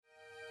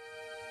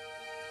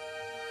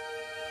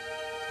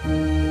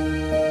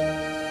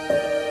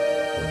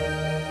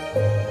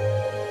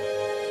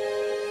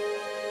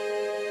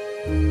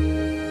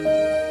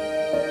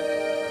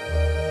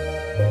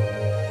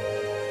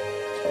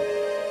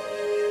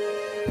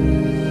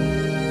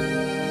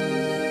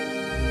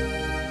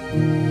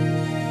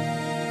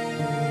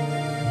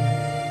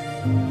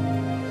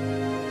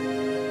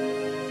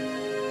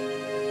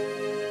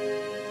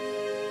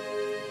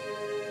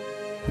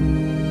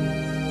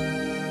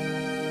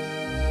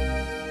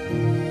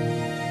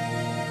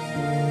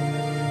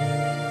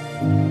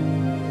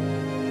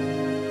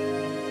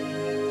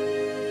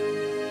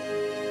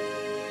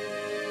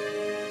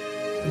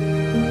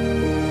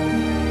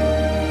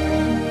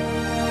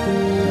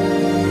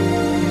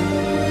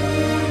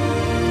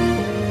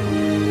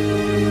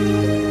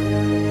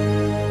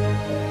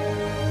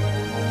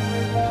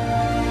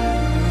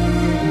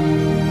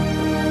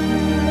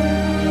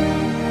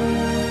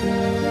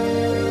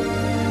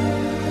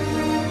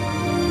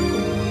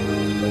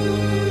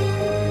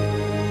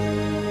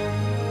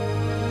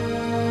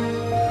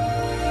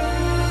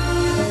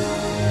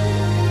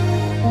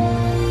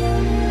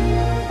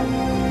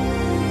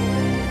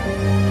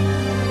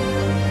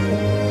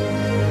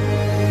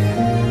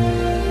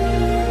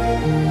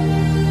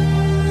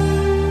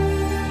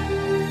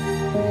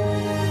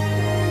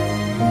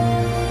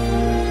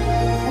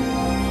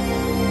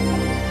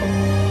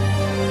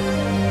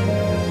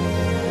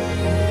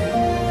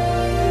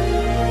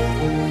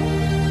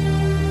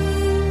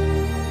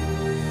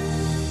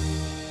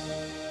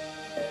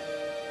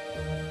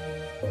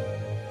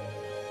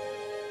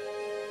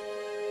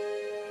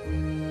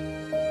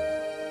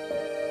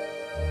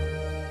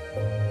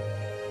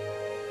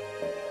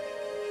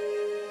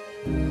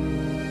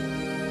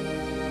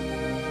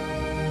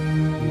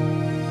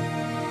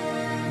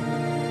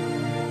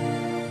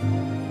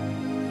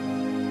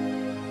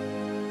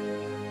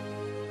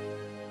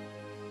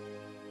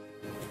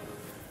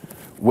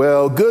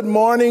Well, good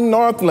morning,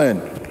 Northland.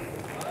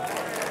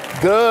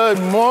 Good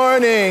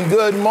morning,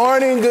 good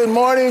morning, good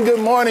morning, good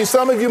morning.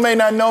 Some of you may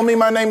not know me.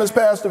 My name is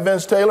Pastor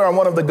Vince Taylor. I'm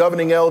one of the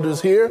governing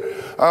elders here.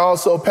 I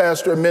also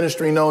pastor a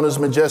ministry known as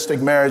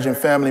Majestic Marriage and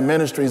Family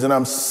Ministries, and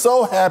I'm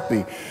so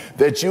happy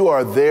that you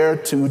are there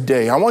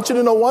today. I want you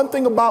to know one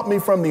thing about me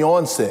from the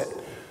onset.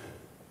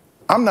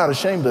 I'm not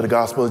ashamed of the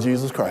gospel of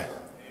Jesus Christ,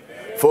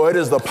 for it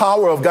is the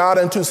power of God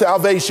unto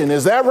salvation.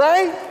 Is that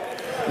right?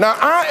 Now,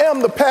 I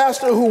am the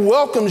pastor who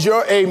welcomes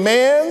your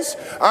amens.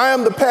 I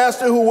am the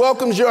pastor who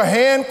welcomes your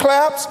hand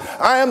claps.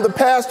 I am the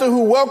pastor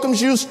who welcomes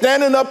you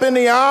standing up in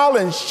the aisle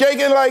and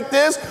shaking like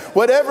this,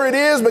 whatever it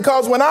is,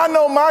 because when I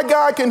know my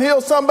God can heal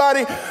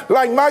somebody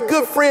like my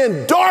good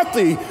friend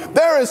Dorothy,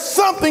 there is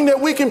something that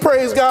we can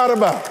praise God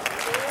about.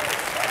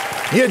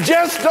 You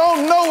just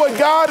don't know what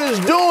God is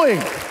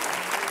doing.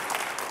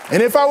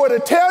 And if I were to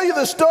tell you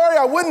the story,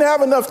 I wouldn't have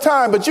enough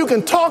time, but you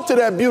can talk to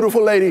that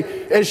beautiful lady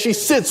as she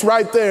sits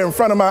right there in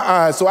front of my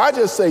eyes. So I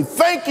just say,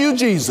 thank you,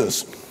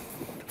 Jesus,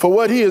 for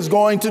what he is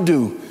going to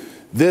do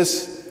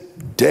this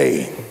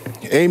day.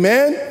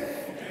 Amen?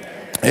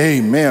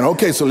 Amen.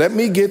 Okay, so let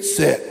me get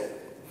set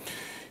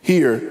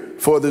here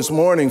for this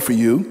morning for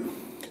you.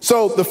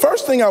 So the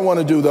first thing I want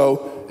to do,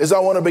 though, is I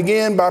want to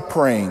begin by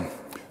praying.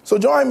 So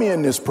join me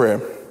in this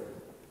prayer.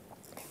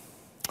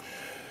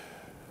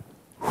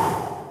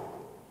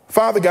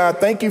 Father God,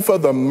 thank you for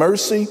the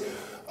mercy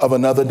of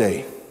another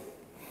day.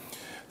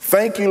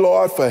 Thank you,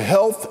 Lord, for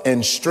health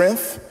and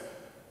strength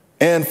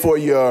and for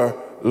your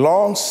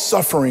long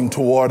suffering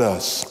toward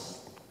us.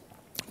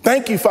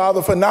 Thank you,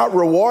 Father, for not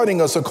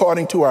rewarding us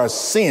according to our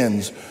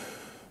sins,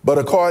 but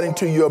according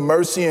to your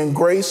mercy and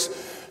grace,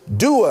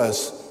 due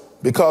us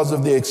because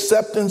of the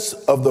acceptance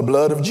of the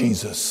blood of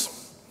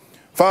Jesus.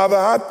 Father,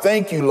 I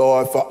thank you,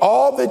 Lord, for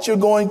all that you're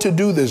going to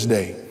do this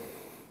day,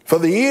 for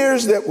the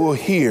ears that will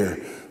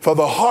hear, for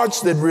the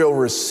hearts that will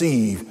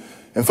receive,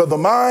 and for the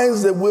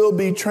minds that will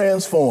be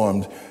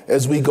transformed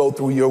as we go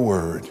through your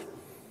word.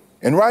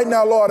 And right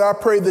now, Lord, I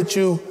pray that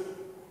you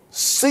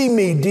see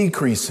me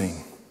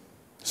decreasing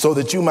so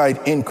that you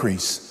might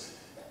increase,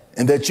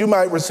 and that you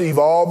might receive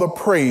all the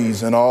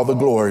praise and all the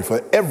glory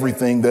for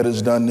everything that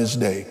is done this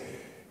day.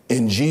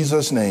 In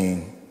Jesus'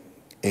 name,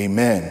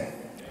 amen.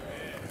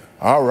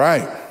 All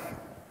right.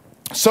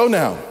 So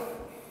now,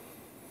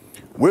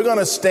 we're going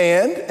to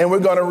stand and we're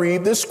going to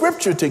read this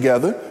scripture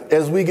together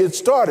as we get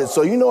started.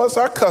 So you know it's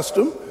our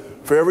custom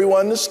for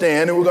everyone to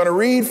stand, and we're going to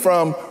read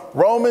from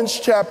Romans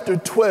chapter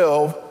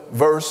 12,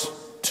 verse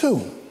 2.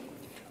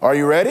 Are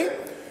you ready?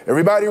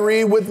 Everybody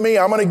read with me.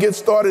 I'm going to get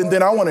started and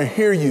then I want to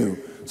hear you.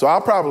 So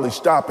I'll probably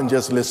stop and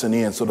just listen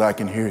in so that I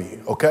can hear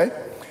you. Okay?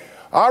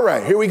 All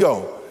right, here we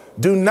go.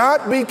 Do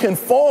not be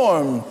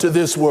conformed to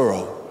this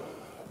world,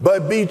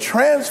 but be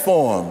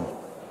transformed.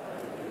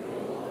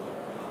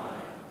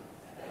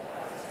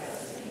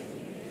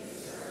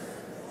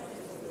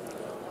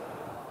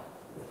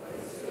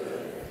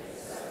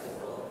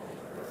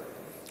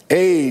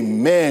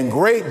 Amen.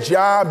 Great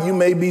job. You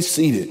may be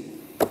seated.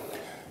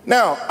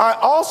 Now, I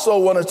also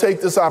want to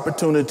take this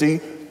opportunity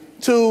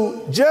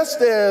to, just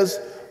as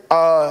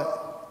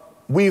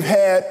we've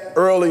had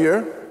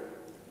earlier,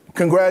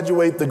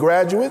 congratulate the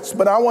graduates,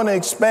 but I want to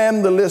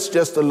expand the list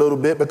just a little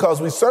bit because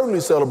we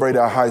certainly celebrate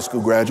our high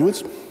school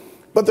graduates,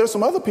 but there's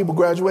some other people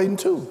graduating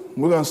too.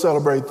 We're going to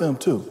celebrate them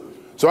too.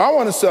 So I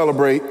want to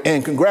celebrate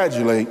and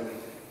congratulate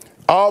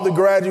all the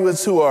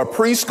graduates who are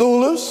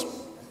preschoolers,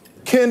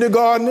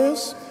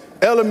 kindergartners,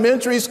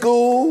 elementary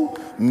school,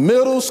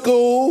 middle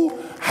school,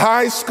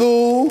 high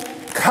school,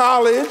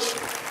 college,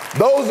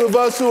 those of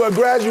us who are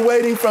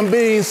graduating from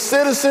being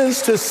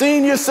citizens to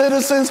senior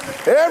citizens,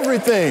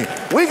 everything.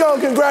 We're going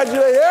to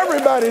congratulate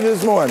everybody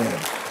this morning.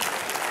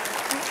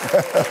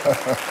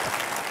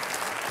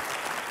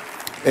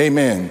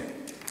 Amen.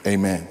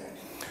 Amen.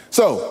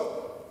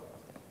 So,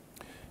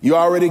 you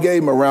already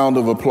gave him a round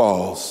of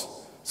applause,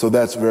 so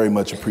that's very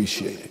much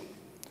appreciated.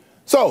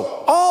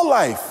 So, all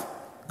life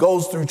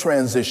goes through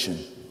transition.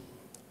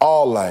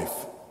 All life.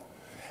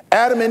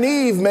 Adam and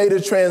Eve made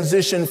a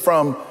transition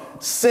from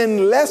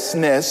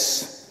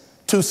sinlessness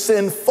to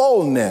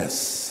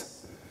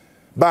sinfulness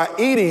by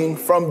eating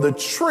from the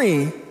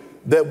tree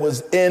that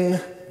was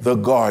in the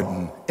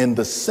garden, in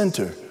the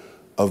center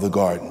of the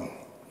garden.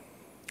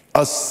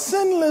 A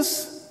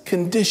sinless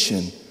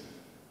condition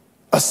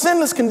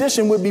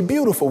would be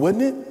beautiful,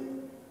 wouldn't it?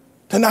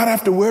 To not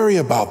have to worry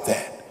about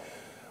that.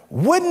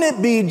 Wouldn't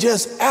it be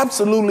just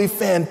absolutely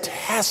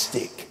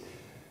fantastic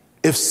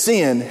if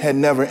sin had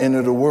never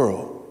entered the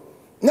world?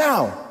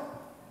 Now,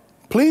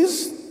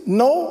 please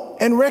know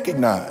and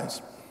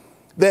recognize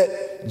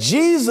that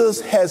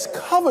Jesus has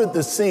covered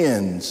the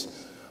sins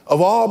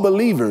of all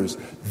believers.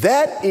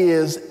 That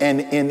is an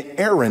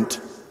inerrant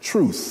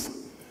truth.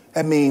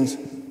 That means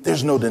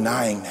there's no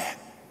denying that.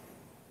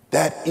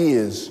 That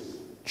is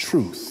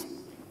truth.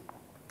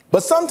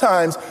 But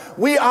sometimes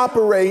we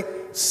operate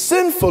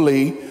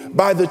sinfully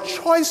by the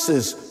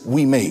choices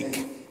we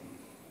make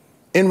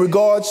in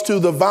regards to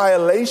the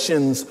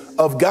violations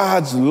of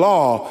God's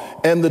law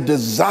and the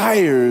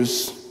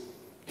desires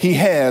he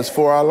has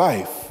for our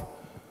life.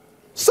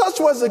 Such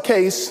was the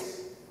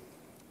case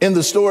in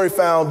the story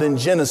found in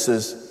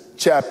Genesis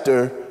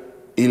chapter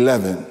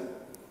 11.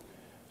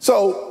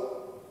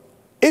 So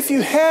if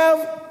you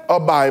have a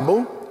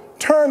Bible,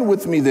 turn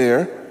with me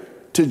there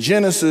to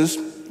Genesis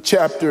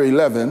chapter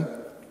 11,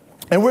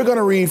 and we're going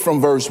to read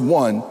from verse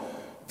 1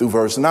 through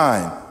verse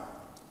 9.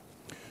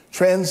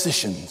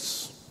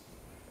 Transitions.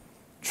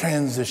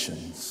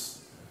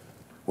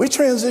 We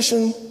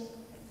transition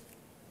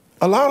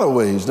a lot of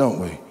ways, don't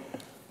we?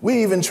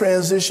 We even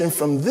transition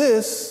from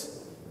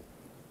this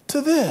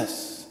to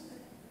this.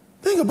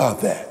 Think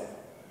about that,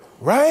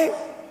 right?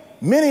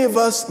 Many of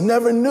us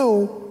never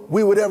knew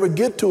we would ever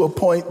get to a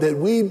point that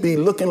we'd be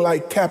looking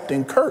like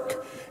Captain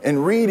Kirk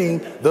and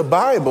reading the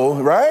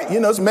Bible, right? You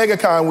know, it's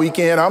MegaCon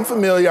weekend. I'm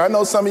familiar. I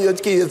know some of your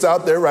kids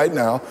out there right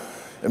now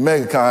at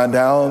MegaCon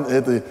down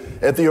at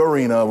the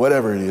arena,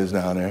 whatever it is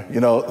down there, you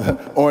know,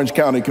 Orange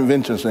County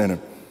Convention Center.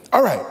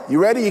 All right, you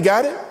ready? You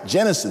got it?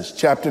 Genesis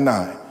chapter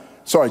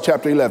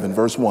 11,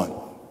 verse 1.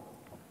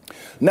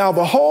 Now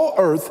the whole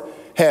earth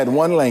had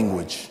one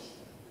language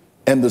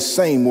and the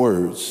same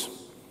words.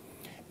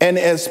 And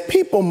as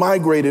people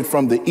migrated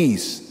from the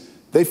east,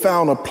 they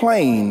found a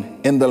plain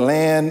in the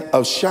land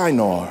of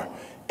Shinar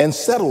and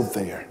settled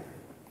there.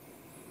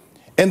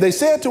 And they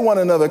said to one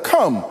another,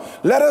 "Come,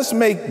 let us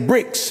make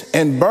bricks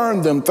and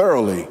burn them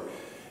thoroughly."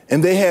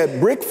 And they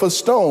had brick for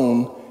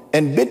stone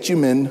and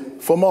bitumen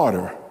for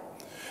mortar.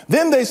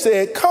 Then they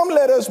said, "Come,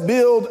 let us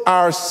build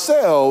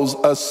ourselves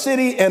a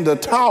city and a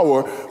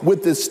tower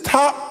with its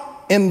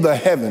top in the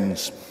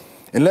heavens.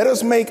 And let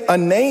us make a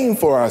name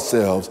for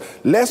ourselves,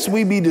 lest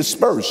we be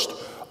dispersed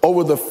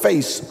over the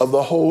face of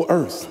the whole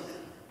earth."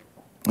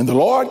 And the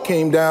Lord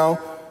came down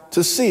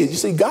to see it. You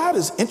see, God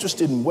is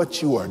interested in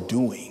what you are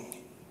doing.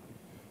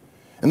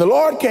 And the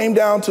Lord came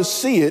down to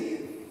see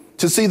it,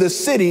 to see the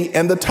city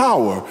and the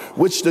tower,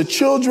 which the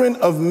children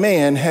of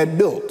man had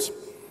built.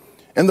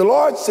 And the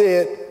Lord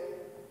said,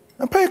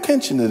 now pay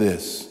attention to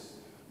this.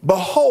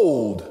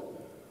 Behold,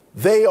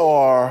 they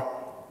are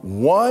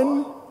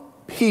one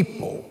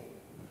people,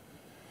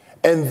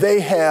 and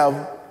they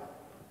have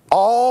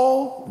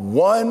all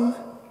one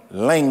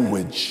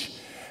language.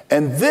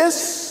 And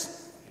this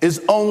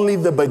is only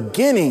the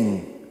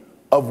beginning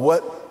of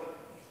what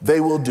they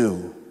will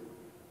do.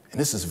 And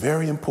this is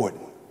very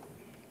important.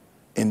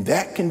 In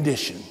that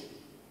condition,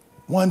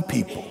 one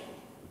people,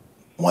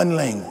 one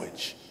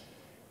language,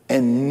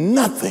 and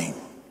nothing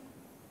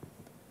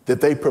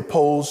that they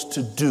propose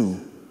to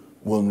do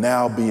will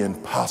now be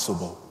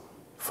impossible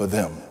for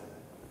them.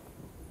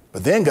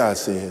 But then God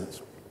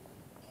says,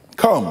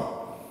 "Come,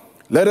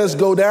 let us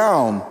go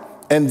down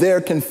and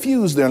there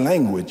confuse their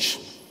language,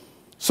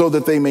 so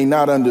that they may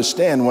not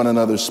understand one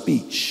another's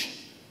speech."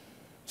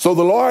 So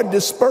the Lord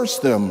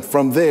dispersed them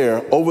from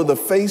there over the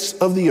face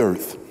of the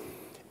earth,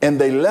 and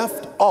they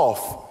left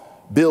off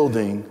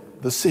building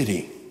the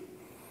city.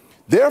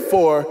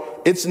 Therefore,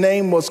 its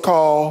name was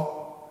called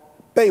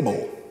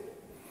Babel,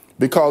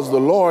 because the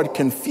Lord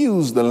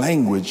confused the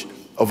language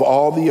of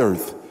all the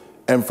earth,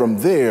 and from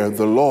there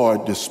the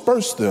Lord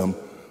dispersed them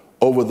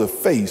over the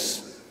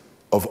face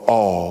of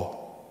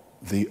all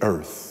the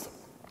earth.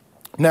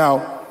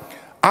 Now,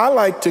 I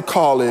like to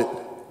call it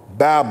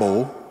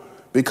Babel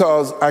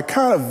because I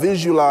kind of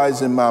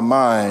visualize in my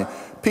mind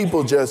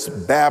people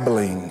just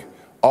babbling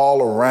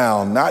all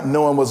around, not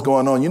knowing what's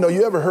going on. You know,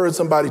 you ever heard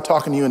somebody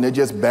talking to you and they're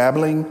just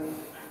babbling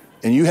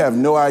and you have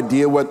no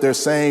idea what they're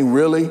saying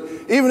really?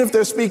 Even if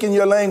they're speaking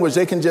your language,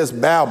 they can just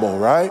babble,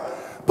 right?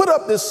 Put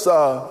up this,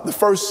 the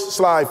first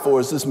slide for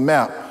us, this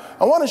map.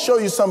 I want to show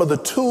you some of the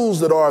tools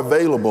that are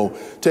available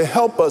to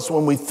help us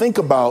when we think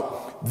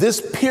about this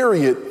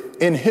period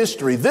in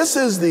history. This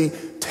is the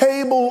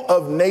Table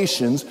of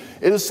Nations.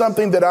 It is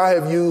something that I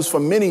have used for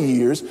many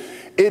years.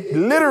 It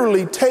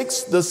literally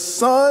takes the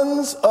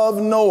sons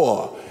of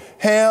Noah,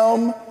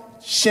 Ham,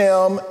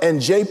 Shem,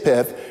 and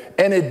Japheth,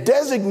 and it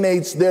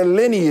designates their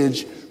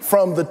lineage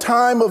from the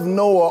time of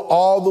Noah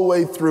all the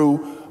way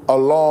through a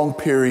long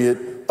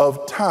period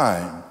of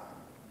time,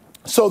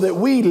 so that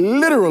we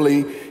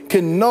literally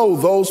can know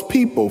those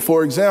people.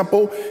 For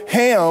example,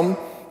 Ham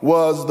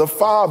was the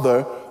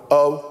father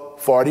of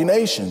 40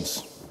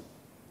 nations.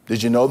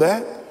 Did you know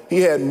that?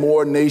 He had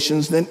more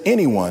nations than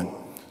anyone.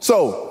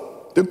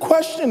 So the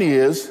question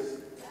is,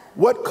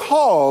 what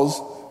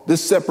caused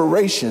this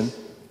separation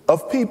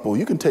of people?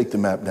 You can take the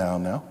map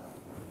down now.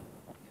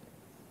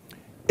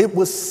 It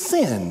was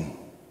sin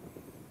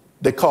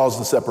that caused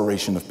the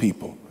separation of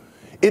people.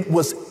 It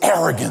was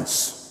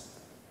arrogance.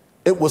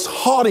 It was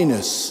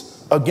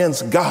haughtiness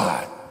against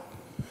God.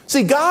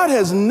 See, God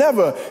has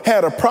never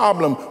had a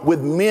problem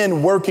with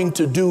men working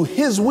to do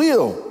his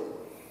will.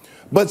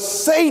 But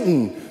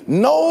Satan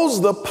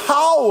knows the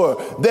power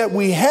that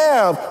we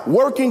have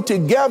working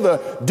together,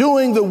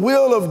 doing the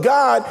will of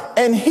God,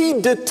 and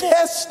he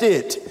detests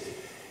it.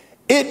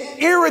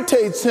 It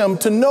irritates him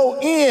to no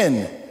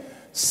end.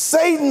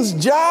 Satan's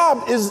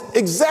job is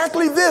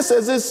exactly this,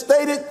 as is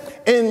stated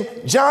in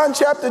John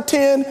chapter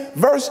 10,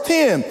 verse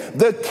 10.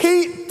 The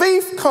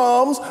thief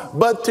comes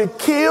but to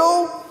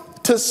kill,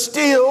 to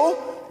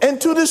steal, and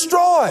to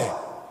destroy.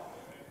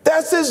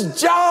 That's his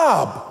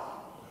job.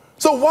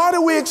 So why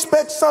do we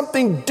expect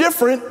something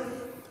different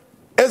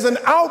as an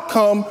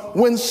outcome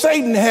when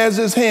Satan has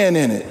his hand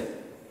in it?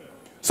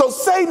 So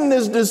Satan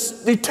is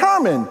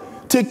determined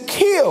to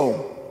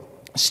kill,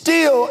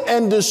 steal,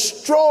 and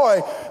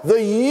destroy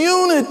the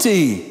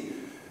unity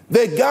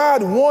that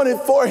God wanted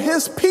for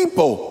his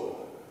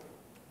people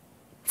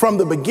from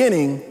the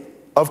beginning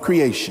of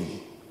creation.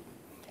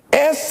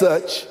 As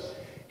such,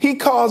 he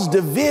caused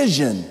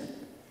division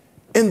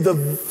in the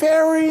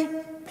very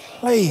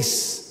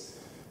place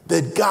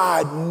that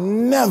God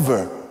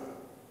never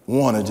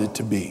wanted it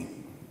to be.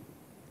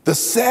 The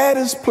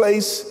saddest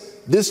place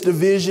this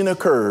division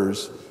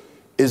occurs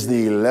is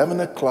the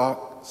 11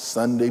 o'clock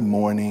Sunday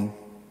morning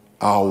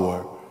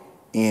hour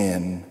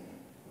in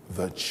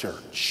the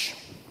church.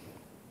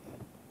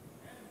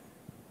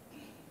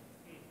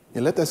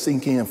 Yeah, let that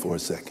sink in for a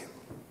second.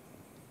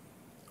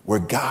 Where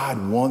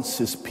God wants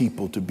his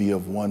people to be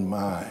of one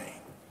mind.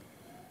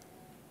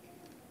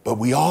 But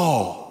we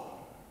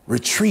all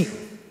retreat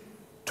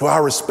to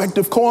our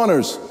respective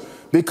corners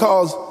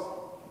because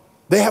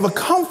they have a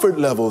comfort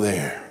level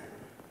there.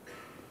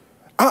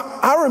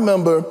 I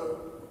remember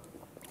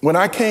when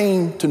I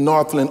came to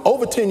Northland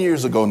over 10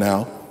 years ago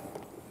now,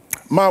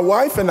 my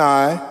wife and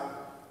I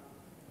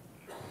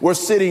were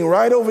sitting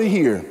right over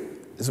here.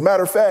 As a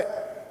matter of fact,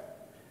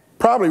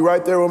 probably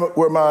right there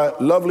where my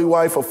lovely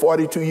wife of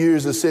 42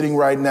 years is sitting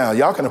right now.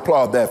 Y'all can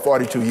applaud that,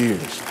 42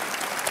 years.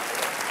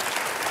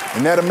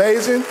 Isn't that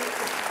amazing?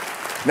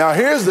 Now,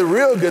 here's the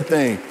real good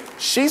thing.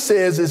 She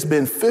says it's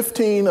been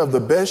 15 of the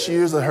best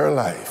years of her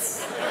life.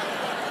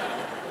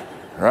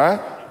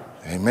 Right?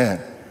 Amen.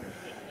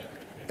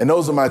 And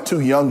those are my two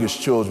youngest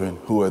children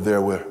who are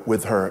there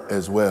with her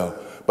as well.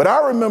 But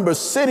I remember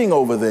sitting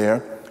over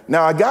there.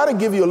 Now, I got to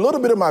give you a little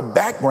bit of my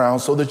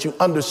background so that you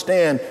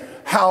understand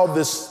how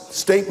this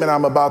statement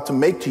I'm about to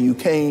make to you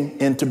came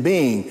into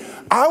being.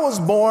 I was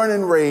born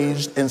and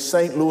raised in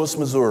St. Louis,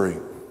 Missouri,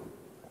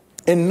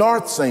 in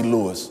North St.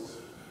 Louis,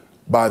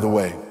 by the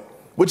way,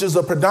 which is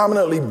a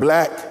predominantly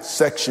black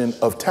section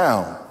of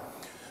town.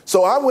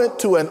 So I went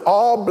to an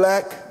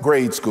all-black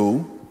grade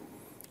school,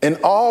 an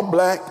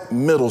all-black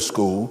middle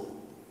school,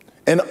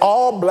 an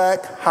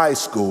all-black high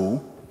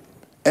school,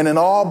 and an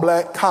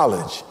all-black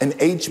college, an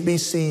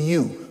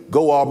HBCU,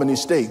 Go Albany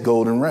State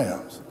Golden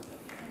Rams.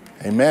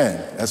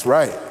 Amen. That's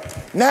right.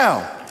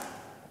 Now,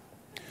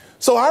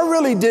 so I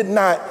really did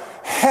not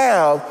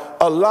have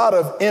a lot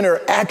of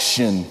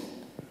interaction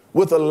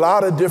with a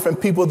lot of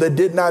different people that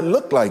did not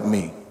look like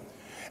me.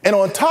 And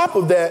on top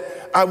of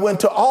that, I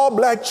went to all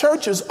black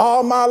churches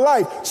all my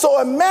life. So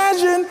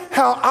imagine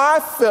how I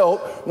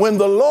felt when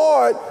the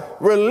Lord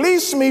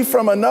released me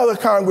from another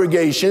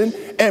congregation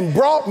and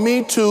brought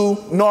me to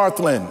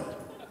Northland.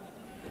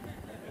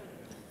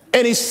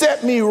 And he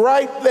set me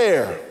right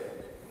there.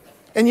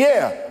 And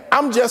yeah,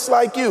 I'm just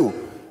like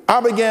you. I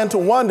began to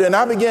wonder and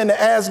I began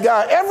to ask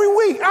God every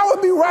week. I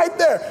would be right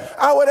there.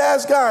 I would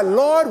ask God,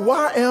 Lord,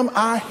 why am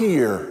I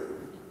here?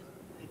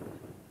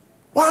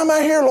 Why am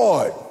I here,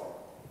 Lord?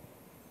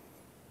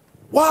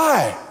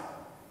 Why?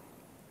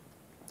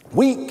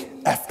 Week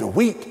after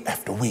week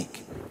after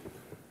week.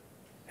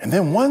 And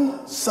then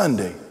one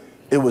Sunday,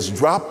 it was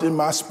dropped in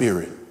my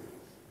spirit.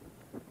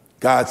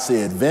 God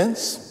said,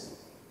 Vince,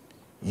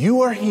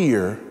 You are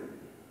here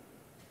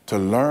to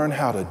learn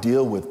how to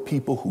deal with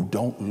people who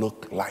don't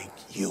look like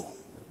you.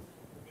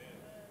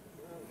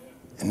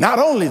 And not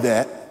only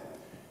that,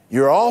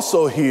 you're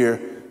also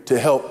here to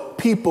help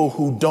people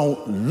who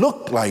don't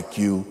look like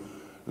you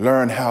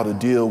learn how to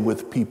deal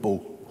with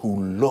people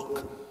who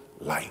look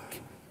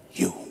like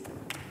you.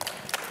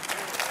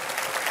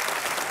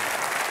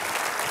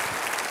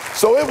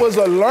 So it was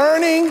a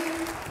learning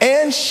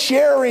and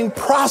sharing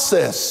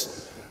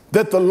process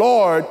that the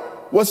Lord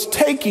was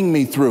taking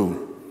me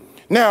through.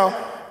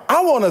 Now,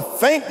 I want to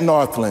thank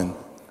Northland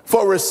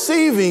for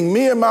receiving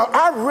me and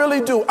I really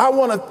do. I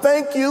want to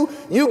thank you.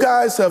 You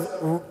guys have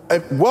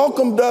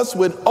welcomed us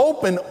with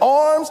open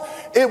arms.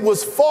 It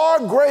was far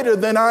greater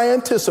than I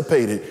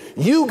anticipated.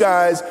 You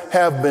guys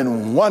have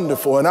been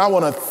wonderful, and I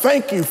want to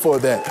thank you for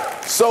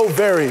that so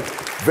very,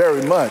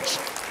 very much.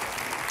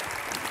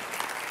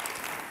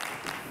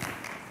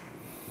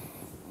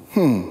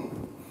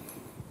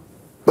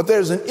 But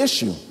there's an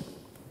issue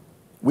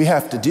we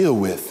have to deal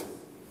with.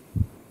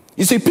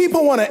 You see,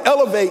 people want to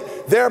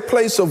elevate their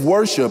place of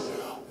worship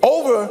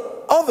over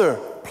other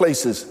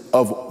places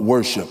of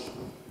worship.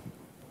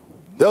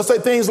 They'll say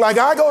things like,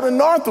 I go to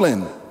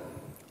Northland,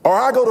 or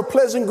I go to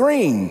Pleasant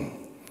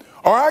Green,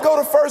 or I go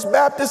to First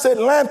Baptist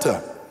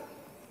Atlanta,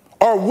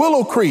 or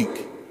Willow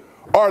Creek,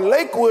 or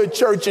Lakewood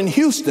Church in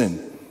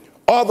Houston,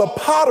 or the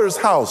Potter's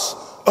House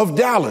of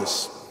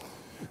Dallas.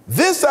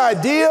 This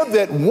idea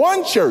that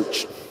one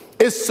church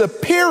is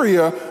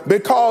superior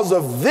because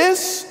of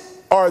this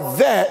or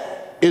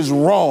that is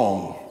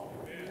wrong.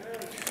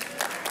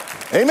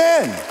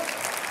 Amen.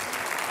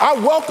 I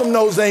welcome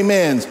those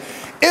amens.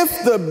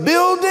 If the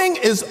building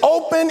is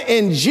open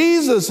in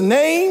Jesus'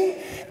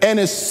 name and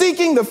is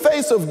seeking the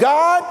face of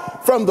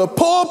God from the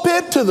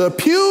pulpit to the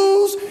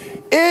pews,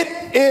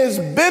 it is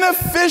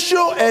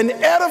beneficial and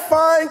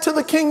edifying to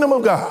the kingdom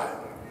of God.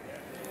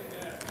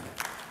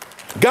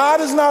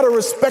 God is not a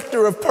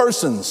respecter of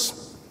persons.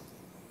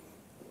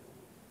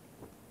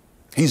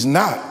 He's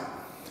not.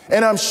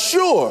 And I'm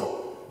sure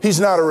He's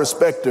not a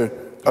respecter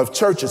of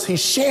churches. He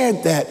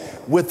shared that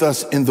with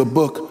us in the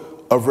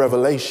book of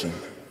Revelation.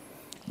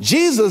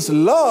 Jesus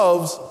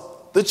loves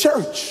the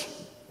church.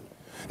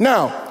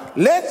 Now,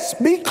 let's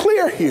be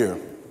clear here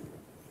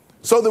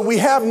so that we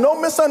have no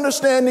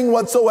misunderstanding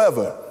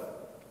whatsoever.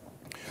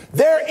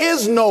 There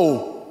is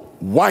no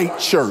white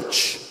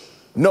church,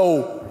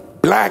 no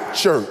black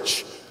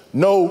church,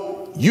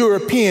 no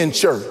European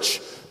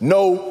church,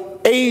 no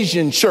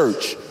Asian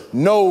church,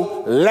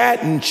 no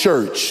Latin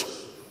church.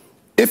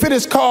 If it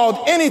is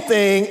called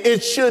anything,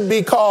 it should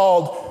be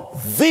called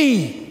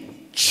the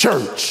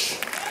church.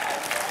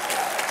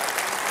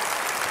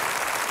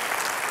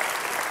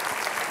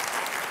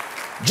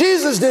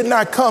 Jesus did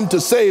not come to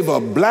save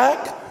a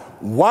black,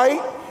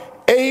 white,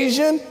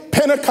 Asian,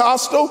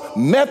 Pentecostal,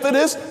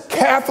 Methodist,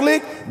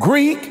 Catholic,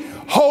 Greek,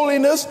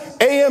 Holiness,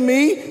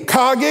 AME,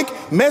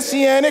 Cogic,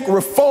 Messianic,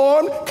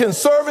 Reformed,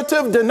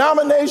 Conservative,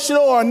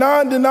 denominational, or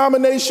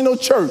non-denominational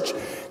church.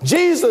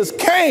 Jesus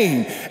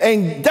came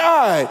and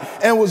died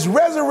and was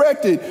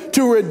resurrected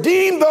to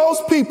redeem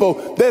those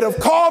people that have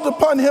called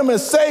upon him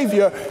as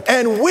Savior,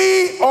 and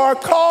we are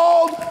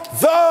called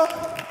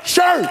the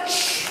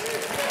church.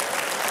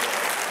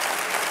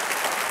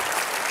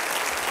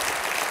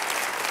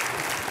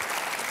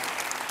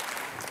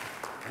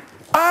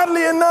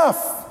 Oddly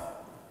enough,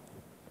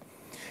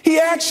 he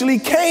actually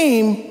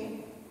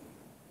came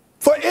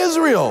for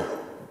Israel,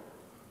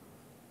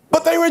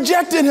 but they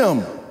rejected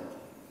him.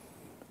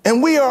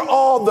 And we are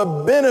all the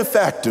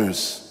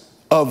benefactors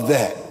of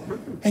that.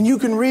 And you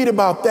can read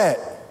about that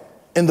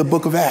in the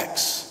book of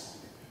Acts.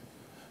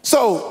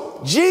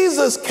 So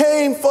Jesus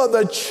came for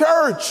the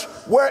church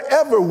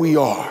wherever we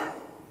are.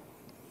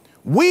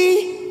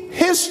 We,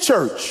 his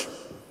church,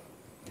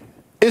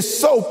 is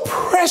so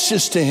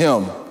precious to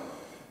him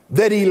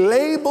that he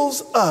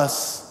labels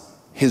us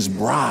his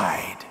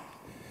bride.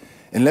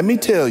 And let me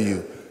tell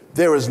you,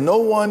 there is no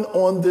one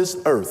on this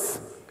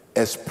earth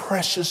as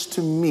precious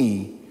to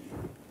me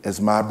as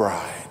my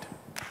bride.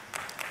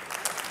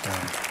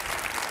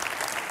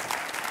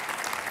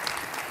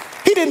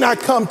 He did not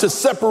come to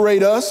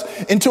separate us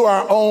into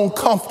our own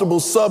comfortable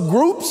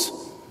subgroups.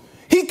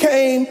 He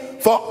came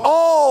for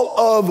all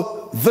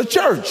of the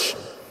church.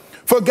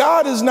 For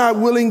God is not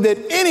willing that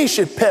any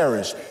should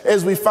perish,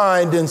 as we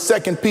find in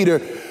 2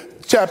 Peter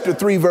chapter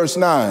 3, verse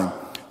 9.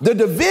 The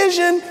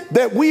division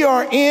that we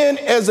are in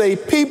as a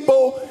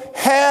people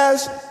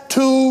has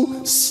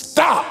to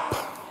stop.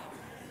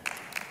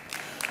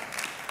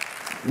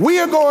 We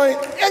are going,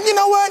 and you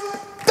know what?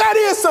 That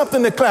is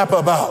something to clap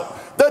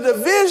about. The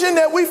division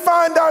that we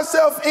find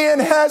ourselves in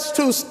has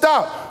to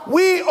stop.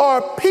 We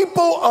are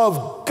people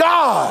of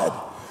God.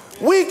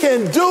 We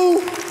can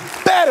do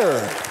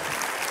better.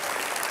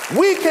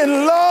 We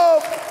can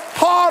love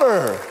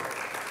harder.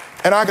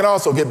 And I can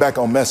also get back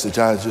on message.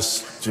 I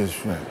just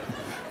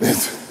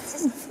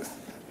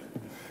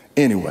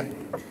anyway.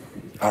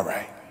 All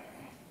right.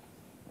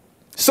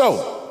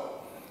 So,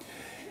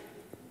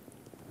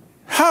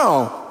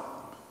 how,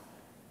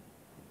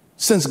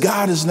 since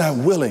God is not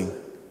willing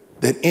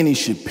that any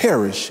should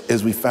perish,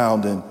 as we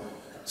found in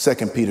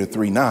 2 Peter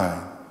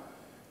 3:9.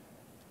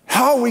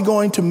 How are we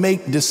going to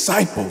make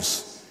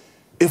disciples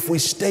if we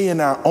stay in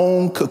our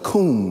own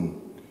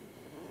cocoon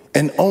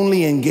and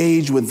only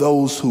engage with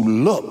those who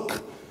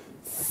look,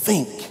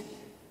 think,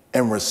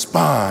 and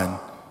respond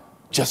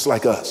just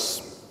like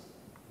us?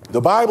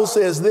 The Bible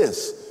says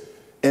this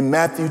in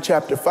Matthew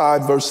chapter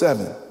 5, verse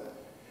 7.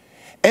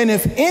 And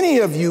if any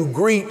of you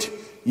greet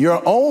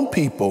your own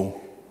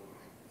people,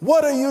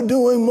 what are you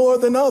doing more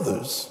than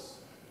others?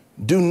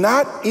 Do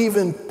not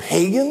even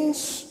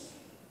pagans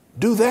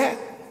do that?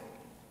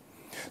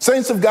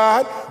 Saints of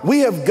God, we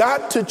have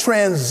got to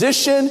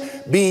transition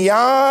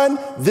beyond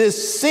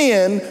this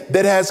sin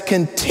that has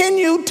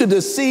continued to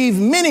deceive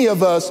many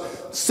of us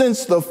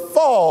since the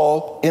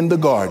fall in the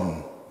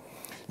garden.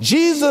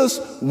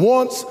 Jesus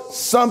wants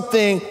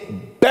something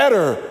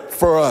better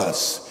for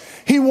us.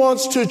 He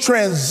wants to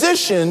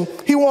transition.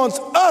 He wants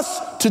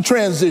us to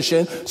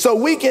transition so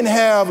we can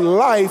have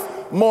life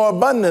more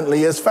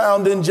abundantly, as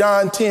found in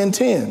John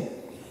 10:10.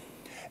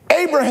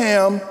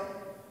 Abraham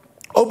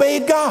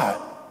obeyed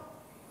God.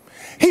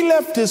 He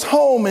left his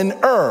home in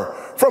Ur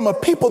from a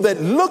people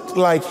that looked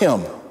like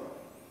him.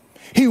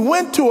 He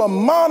went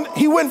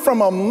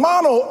from a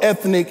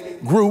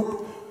mono-ethnic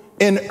group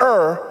in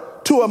Ur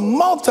to a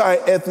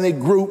multi-ethnic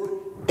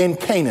group in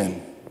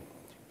Canaan.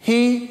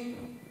 He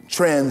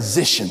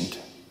transitioned.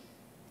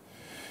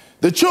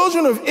 The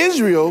children of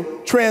Israel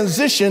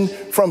transitioned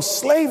from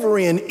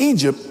slavery in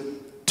Egypt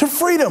to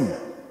freedom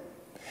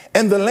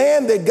and the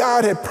land that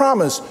God had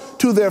promised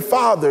to their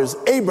fathers,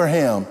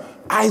 Abraham,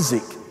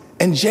 Isaac,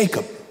 and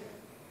Jacob.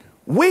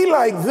 We,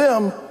 like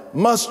them,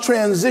 must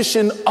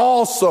transition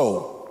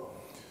also.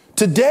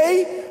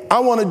 Today, I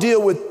want to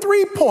deal with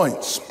 3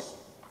 points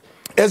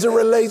as it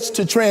relates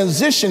to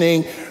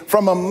transitioning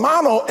from a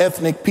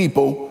mono-ethnic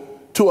people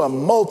to a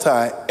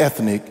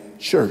multi-ethnic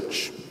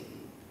church.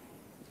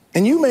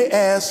 And you may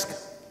ask,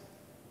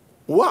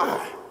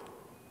 why?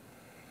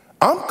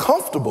 I'm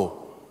comfortable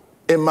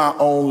in my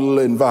own little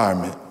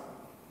environment.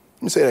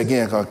 Let me say that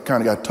again, because I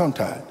kind of got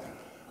tongue-tied.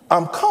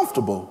 I'm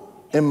comfortable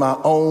in my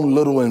own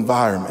little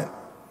environment.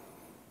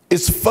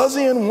 It's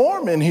fuzzy and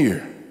warm in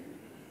here.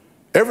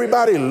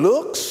 Everybody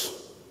looks,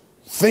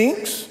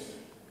 thinks,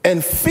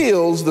 and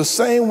feels the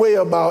same way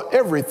about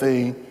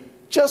everything,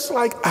 just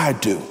like I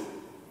do.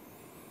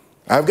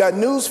 I've got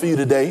news for you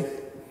today.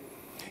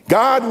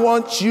 God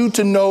wants you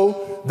to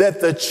know that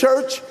the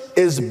church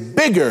is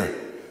bigger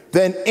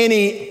than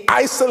any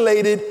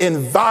isolated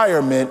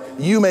environment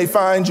you may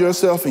find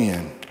yourself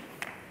in.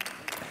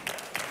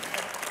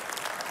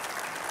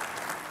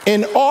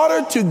 In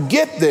order to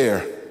get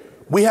there,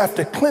 we have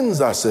to cleanse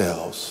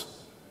ourselves,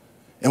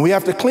 and we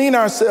have to clean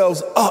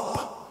ourselves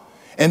up.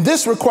 And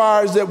this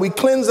requires that we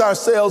cleanse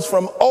ourselves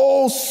from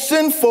old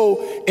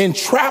sinful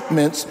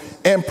entrapments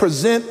and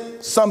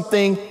present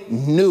something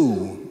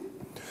new.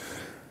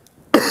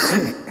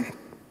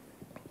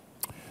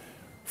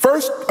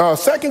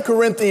 2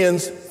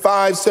 Corinthians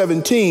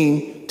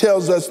 5:17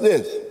 tells us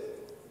this.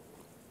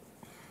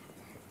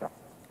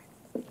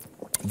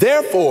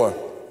 Therefore,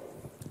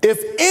 if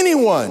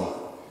anyone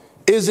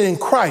is in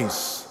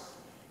Christ,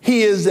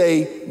 he is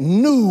a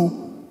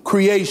new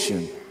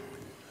creation.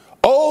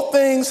 Old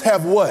things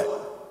have what?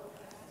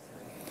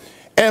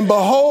 And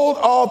behold,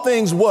 all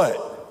things what?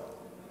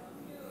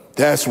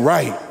 That's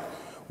right.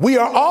 We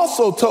are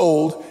also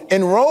told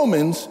in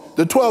Romans,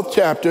 the 12th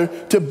chapter,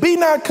 to be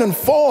not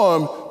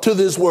conformed to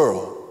this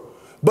world,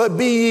 but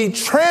be ye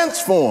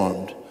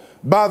transformed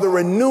by the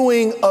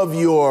renewing of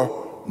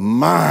your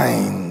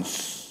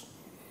minds.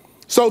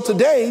 So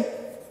today,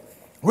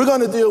 we're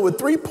going to deal with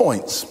 3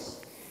 points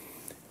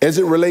as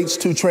it relates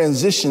to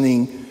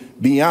transitioning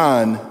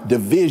beyond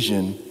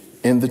division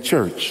in the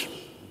church.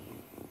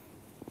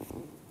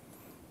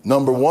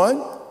 Number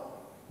 1,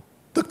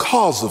 the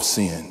cause of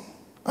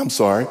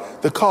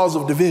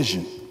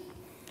division.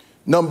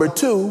 Number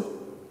 2,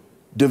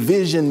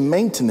 division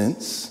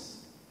maintenance.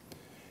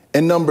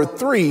 And number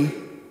 3,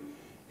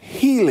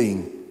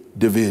 healing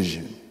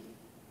division.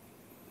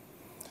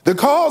 The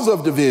cause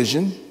of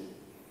division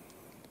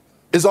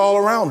is all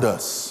around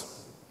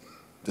us.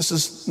 This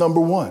is number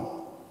 1.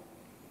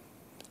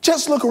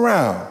 Just look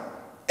around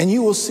and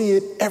you will see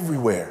it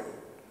everywhere.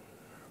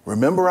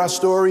 Remember our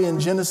story in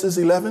Genesis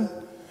 11?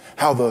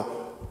 How the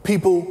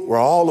people were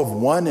all of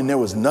one and there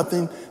was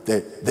nothing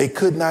that they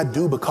could not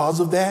do because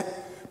of that,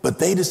 but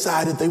they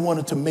decided they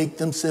wanted to make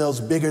themselves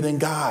bigger than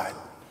God.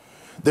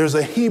 There's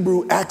a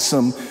Hebrew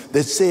axiom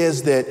that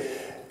says that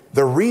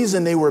the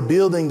reason they were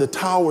building the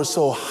tower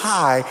so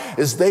high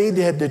is they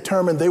had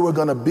determined they were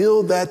going to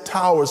build that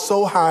tower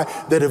so high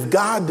that if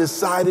God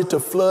decided to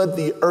flood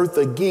the earth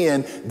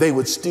again, they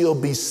would still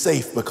be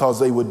safe because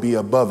they would be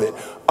above it.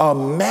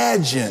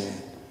 Imagine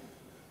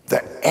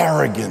the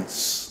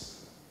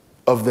arrogance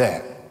of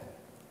that.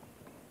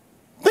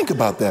 Think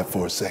about that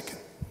for a second.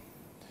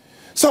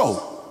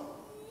 So,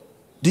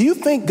 do you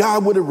think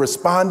God would have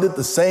responded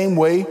the same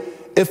way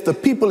if the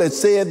people had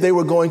said they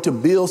were going to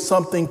build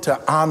something to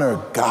honor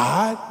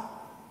God?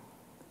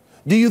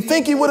 Do you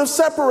think he would have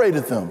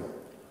separated them?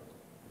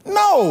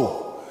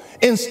 No.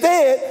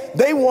 Instead,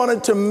 they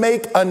wanted to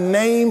make a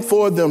name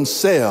for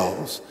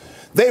themselves.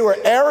 They were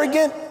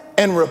arrogant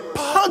and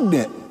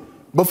repugnant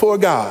before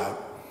God.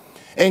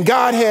 And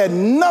God had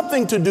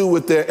nothing to do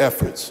with their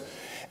efforts.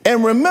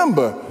 And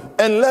remember,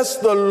 unless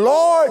the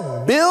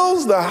Lord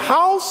builds the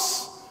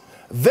house,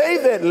 they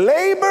that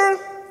labor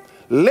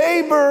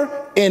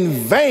in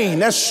vain.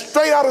 That's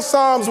straight out of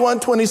Psalms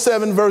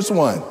 127, verse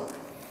 1.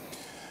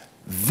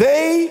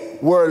 They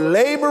were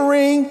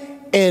laboring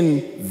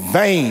in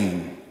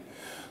vain.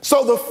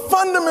 So the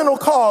fundamental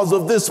cause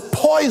of this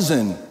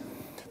poison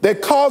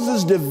that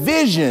causes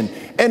division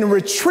and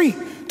retreat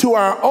to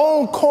our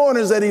own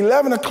corners at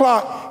 11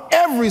 o'clock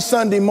every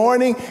Sunday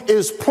morning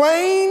is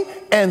plain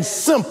and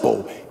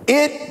simple.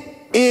 It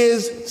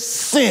is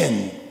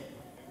sin.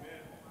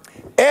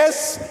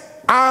 S-I-N,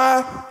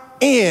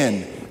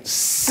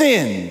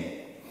 sin.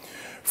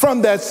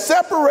 From that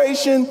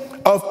separation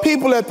of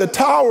people at the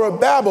Tower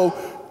of Babel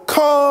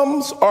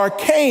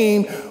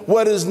came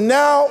what is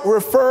now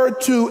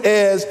referred to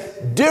as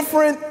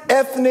different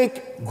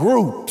ethnic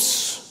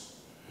groups.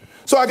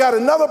 So I got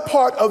another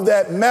part of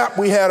that map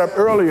we had up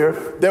earlier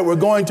that we're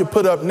going to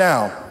put up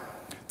now.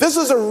 This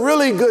is a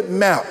really good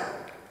map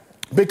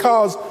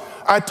because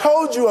I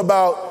told you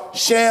about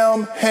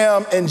Shem,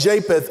 Ham, and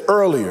Japheth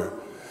earlier.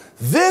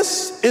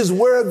 This is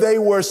where they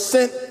were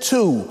sent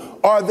to,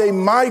 or they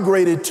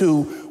migrated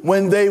to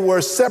when they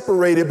were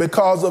separated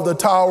because of the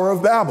Tower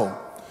of Babel.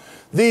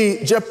 The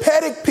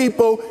Japhetic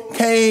people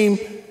came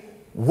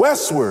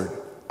westward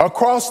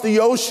across the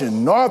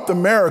ocean, North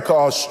America,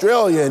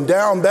 Australia, and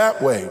down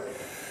that way.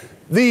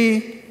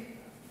 The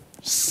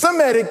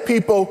Semitic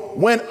people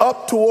went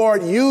up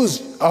toward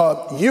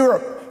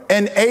Europe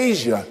and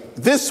Asia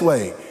this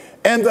way.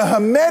 And the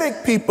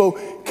Hamitic people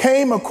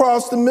came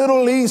across the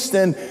Middle East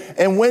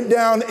and went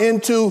down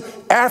into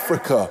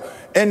Africa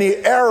and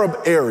the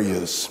Arab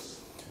areas.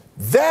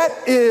 That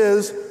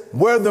is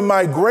where the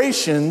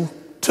migration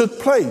took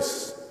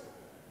place.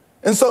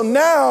 And so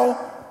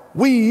now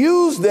we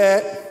use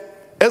that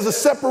as a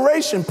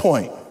separation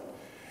point.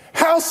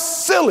 How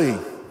silly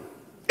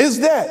is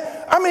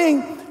that? I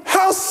mean,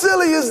 how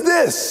silly is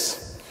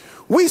this?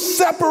 We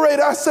separate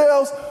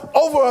ourselves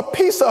over a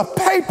piece of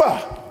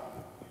paper.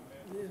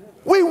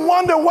 We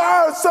wonder,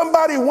 why is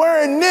somebody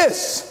wearing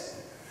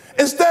this?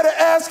 Instead of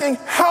asking,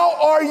 how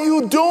are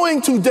you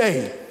doing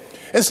today?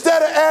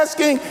 Instead of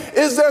asking,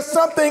 is there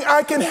something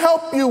I can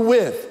help you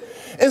with?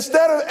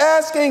 Instead of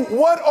asking,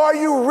 what are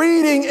you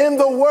reading in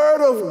the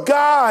Word of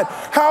God?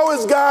 How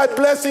is God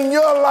blessing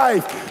your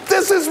life?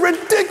 This is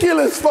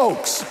ridiculous,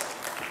 folks.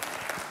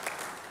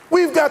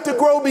 We've got to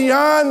grow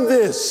beyond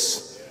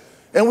this.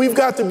 And we've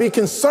got to be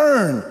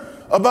concerned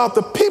about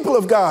the people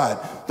of God,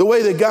 the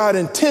way that God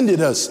intended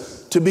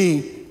us to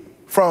be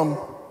from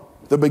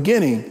the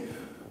beginning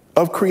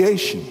of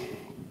creation.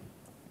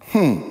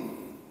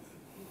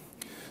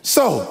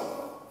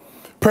 So,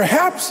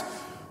 perhaps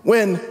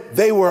when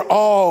they were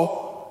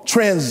all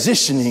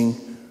transitioning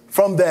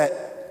from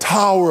that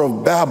Tower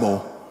of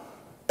Babel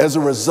as a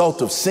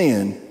result of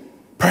sin,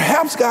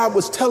 perhaps God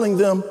was telling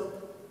them,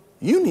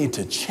 you need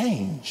to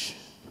change.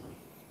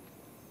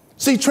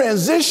 See,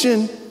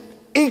 transition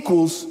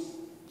equals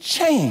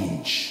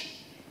change.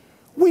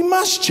 We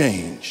must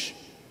change.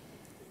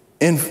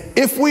 And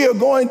if we are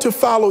going to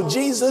follow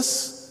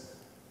Jesus,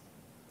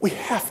 we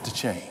have to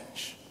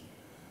change.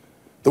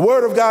 The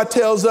Word of God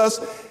tells us,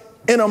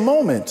 in a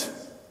moment,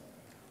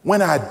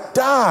 when I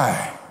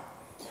die,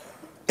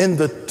 in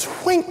the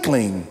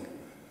twinkling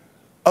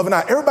of an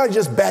eye, everybody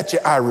just bat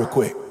your eye real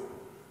quick.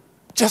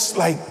 Just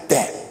like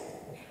that,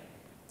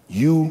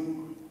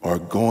 you are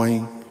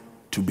going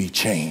to be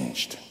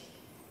changed.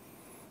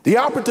 The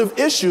operative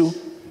issue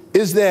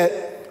is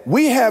that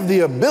we have the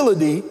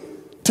ability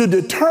to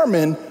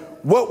determine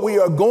what we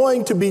are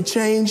going to be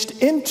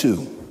changed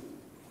into.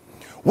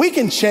 We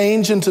can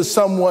change into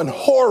someone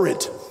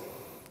horrid,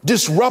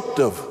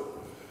 disruptive,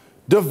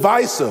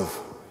 divisive,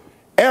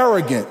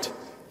 arrogant,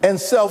 and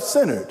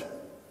self-centered.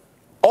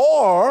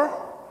 Or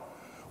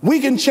we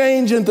can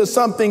change into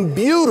something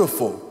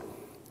beautiful,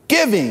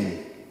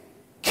 giving,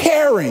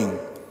 caring,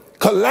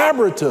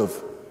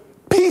 collaborative,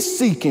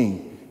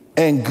 peace-seeking,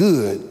 and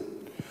good.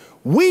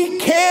 We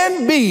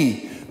can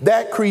be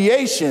that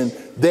creation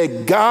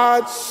that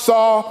God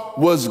saw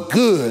was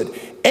good,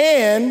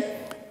 and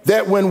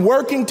that when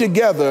working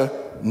together,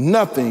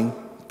 nothing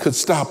could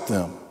stop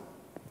them.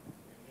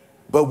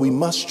 But we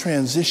must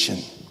transition.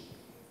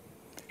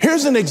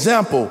 Here's an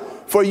example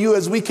for you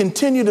as we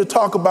continue to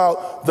talk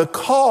about the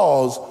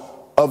cause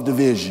of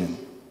division.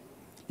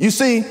 You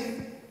see,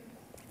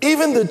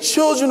 even the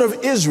children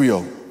of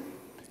Israel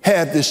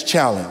had this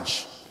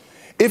challenge.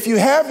 If you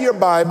have your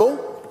Bible,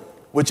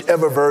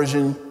 whichever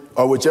version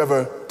or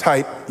whichever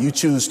type you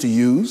choose to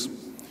use,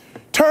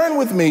 turn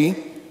with me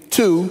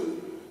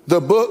to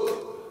the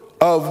book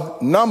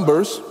of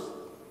Numbers,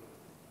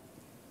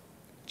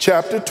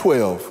 chapter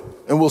 12,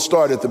 and we'll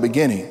start at the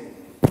beginning.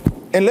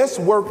 And let's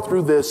work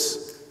through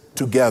this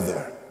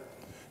together.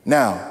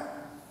 Now,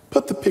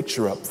 Put the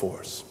picture up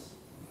for us.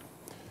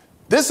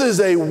 This is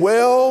a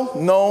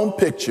well-known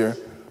picture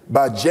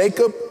by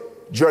Jacob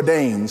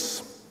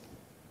Jordanes,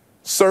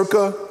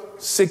 circa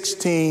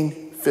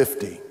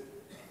 1650.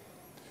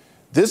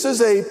 This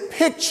is a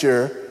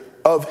picture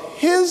of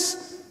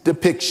his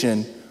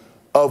depiction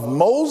of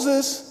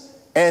Moses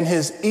and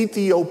his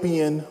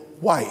Ethiopian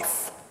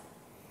wife.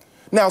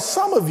 Now,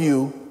 some of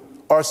you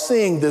are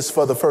seeing this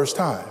for the first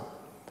time,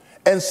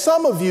 and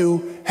some of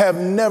you have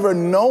never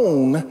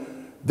known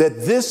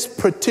that this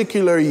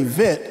particular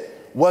event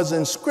was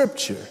in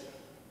Scripture.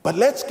 But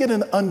let's get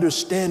an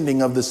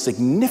understanding of the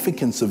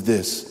significance of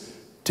this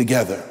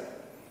together.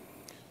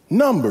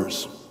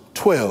 Numbers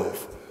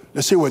 12.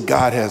 Let's hear what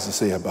God has to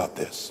say about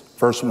this.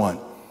 Verse 1.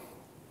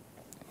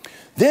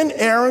 Then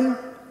Aaron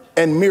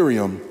and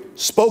Miriam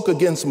spoke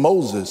against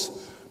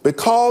Moses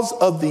because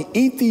of the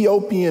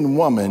Ethiopian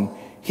woman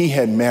he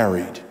had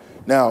married.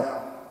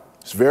 Now,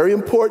 it's very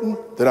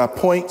important that I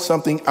point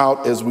something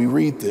out as we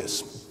read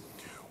this.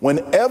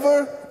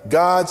 Whenever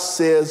God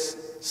says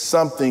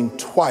something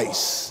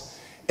twice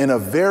in a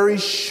very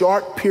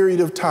short period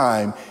of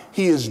time,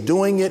 he is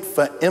doing it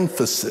for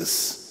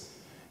emphasis.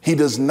 He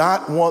does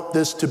not want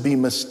this to be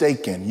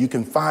mistaken. You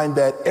can find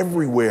that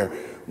everywhere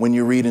when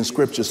you read in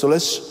Scripture. So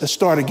let's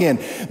start again.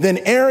 Then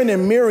Aaron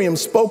and Miriam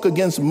spoke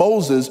against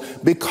Moses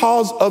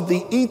because of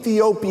the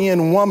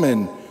Ethiopian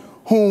woman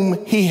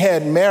whom he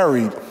had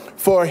married,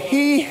 for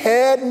he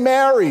had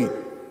married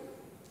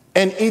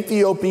an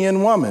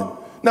Ethiopian woman.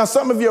 Now,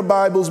 some of your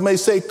Bibles may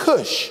say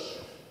Cush.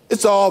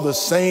 It's all the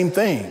same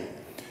thing.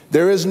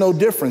 There is no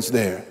difference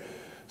there.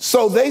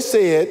 So they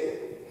said,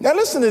 now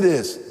listen to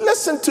this.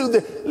 Listen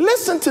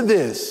to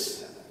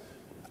this.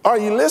 Are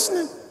you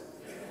listening?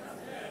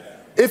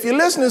 If you're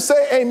listening,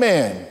 say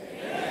amen.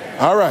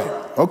 All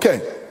right.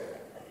 Okay.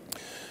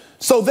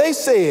 So they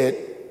said,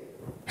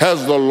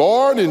 has the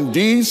Lord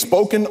indeed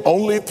spoken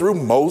only through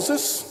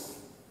Moses?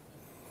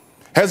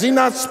 Has he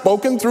not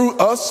spoken through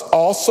us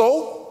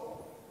also?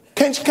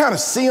 Can't you kind of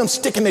see them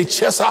sticking their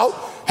chests out?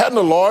 Hadn't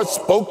the Lord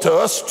spoke to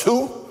us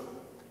too?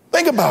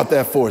 Think about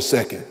that for a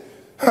second.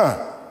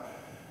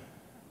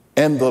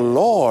 And the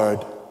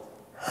Lord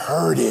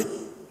heard it.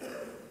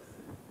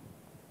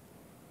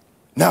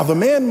 Now, the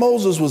man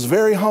Moses was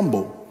very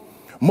humble,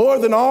 more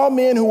than all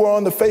men who were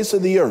on the face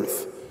of the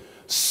earth.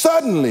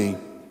 Suddenly,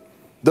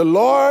 the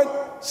Lord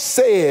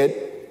said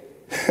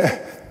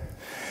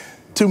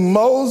to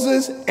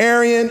Moses,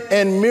 Aaron,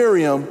 and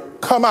Miriam,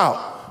 come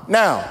out.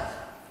 Now,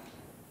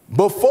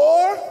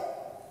 before,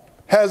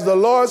 has the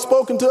Lord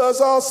spoken to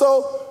us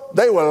also?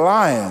 They were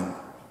lying.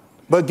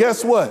 But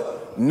guess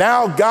what?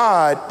 Now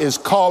God is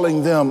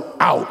calling them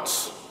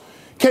out.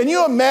 Can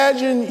you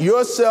imagine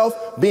yourself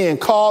being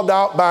called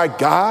out by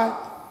God?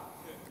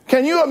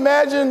 Can you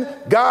imagine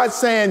God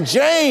saying,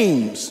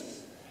 James,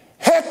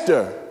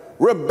 Hector,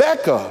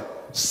 Rebecca,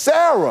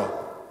 Sarah,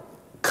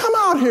 come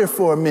out here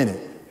for a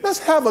minute. Let's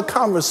have a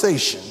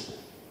conversation.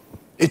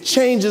 It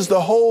changes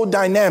the whole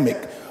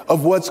dynamic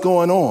of what's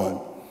going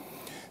on.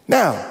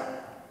 Now,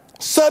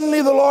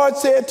 suddenly the Lord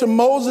said to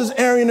Moses,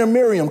 Aaron, and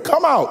Miriam,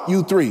 come out,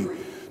 you three,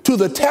 to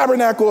the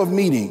tabernacle of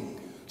meeting.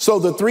 So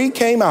the three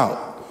came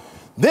out.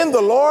 Then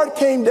the Lord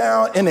came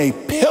down in a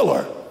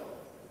pillar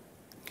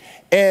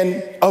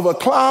and of a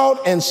cloud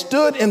and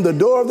stood in the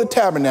door of the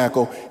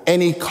tabernacle,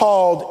 and he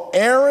called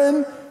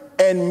Aaron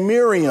and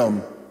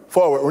Miriam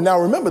forward.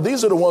 Now remember,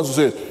 these are the ones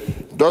who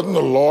said, doesn't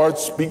the Lord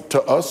speak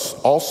to us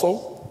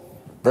also?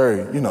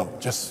 Very,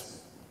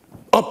 just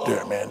up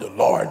there, man, the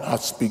Lord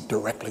not speak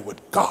directly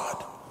with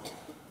God.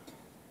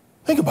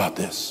 Think about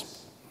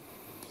this.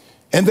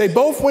 And they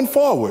both went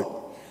forward.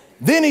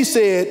 Then he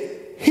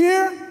said,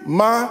 hear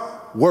my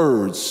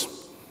words.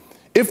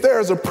 If there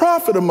is a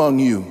prophet among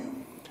you,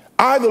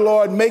 I, the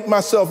Lord, make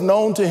myself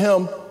known to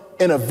him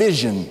in a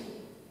vision.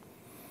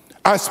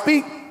 I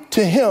speak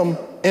to him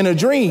in a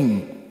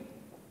dream.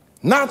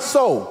 Not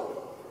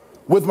so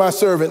with my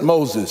servant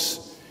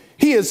Moses.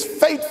 He is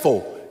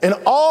faithful in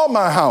all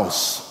my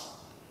house.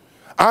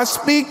 I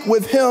speak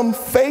with him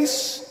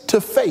face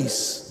to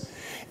face,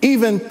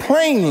 even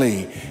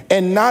plainly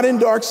and not in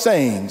dark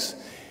sayings.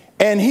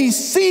 And he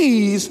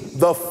sees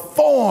the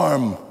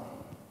form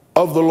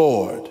of the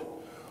Lord.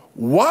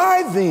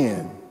 Why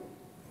then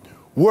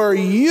were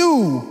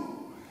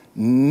you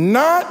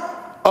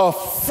not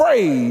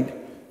afraid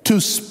to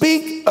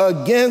speak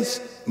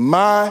against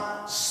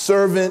my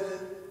servant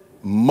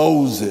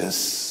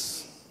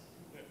Moses?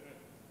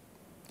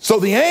 So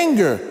the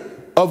anger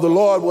of the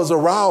Lord was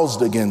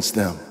aroused against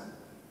them.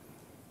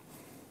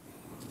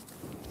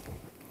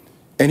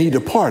 And he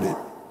departed.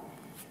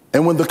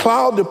 And when the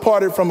cloud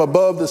departed from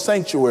above the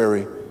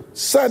sanctuary,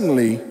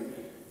 suddenly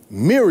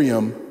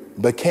Miriam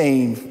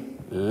became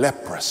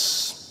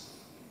leprous.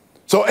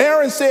 So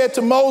Aaron said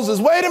to Moses,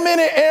 wait a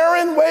minute,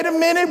 Aaron, wait a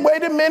minute.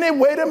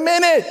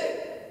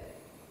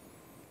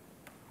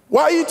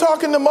 Why are you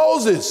talking to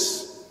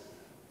Moses?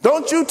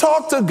 Don't you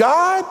talk to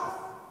God?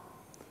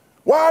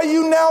 Why are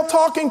you now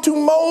talking to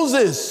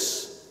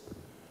Moses?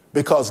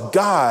 Because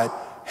God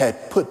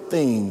had put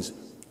things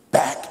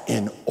back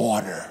in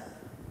order.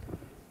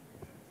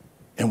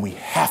 and we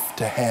have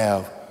to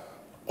have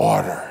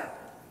order.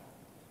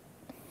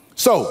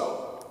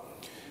 So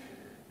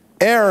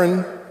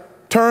Aaron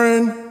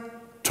turned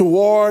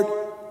toward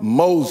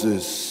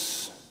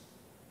Moses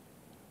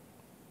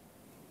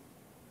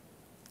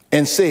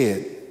and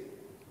said,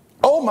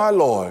 "Oh, my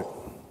Lord,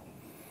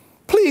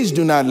 please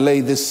do not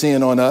lay this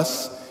sin on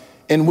us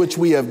in which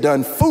we have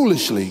done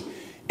foolishly,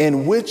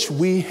 in which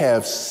we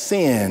have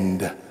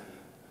sinned.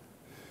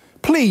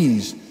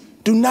 Please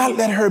do not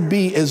let her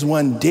be as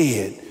one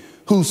dead,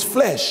 whose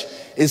flesh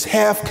is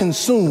half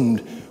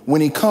consumed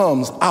when he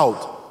comes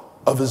out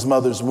of his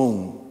mother's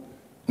womb."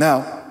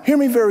 Now, hear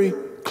me very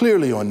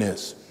clearly on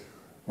this.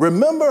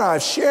 Remember,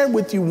 I've shared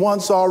with you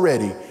once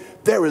already,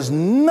 there is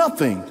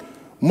nothing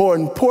more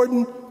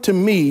important to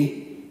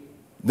me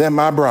than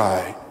my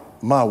bride,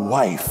 my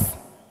wife.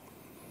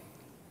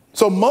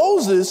 So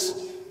Moses,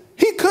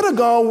 he could have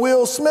gone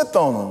Will Smith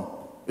on him,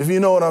 if you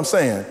know what I'm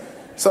saying.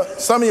 So,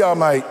 some of y'all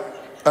might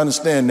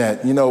understand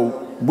that,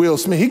 Will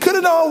Smith. He could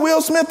have gone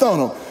Will Smith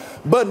on him.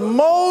 But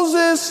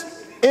Moses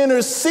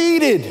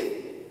interceded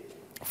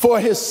for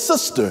his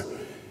sister,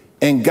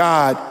 and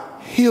God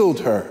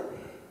healed her.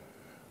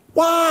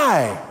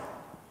 Why?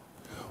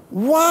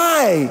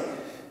 Why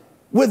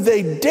would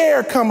they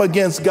dare come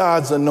against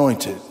God's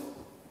anointed?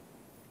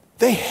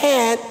 They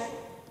had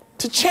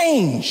to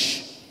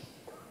change.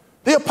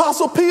 The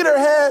Apostle Peter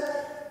had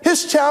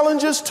his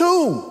challenges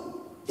too.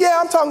 Yeah,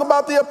 I'm talking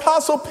about the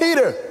Apostle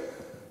Peter,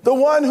 the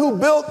one who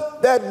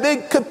built that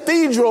big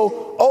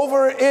cathedral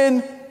over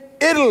in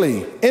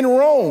Italy, in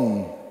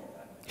Rome.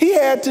 He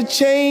had to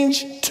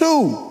change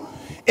too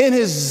in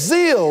his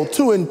zeal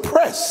to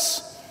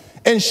impress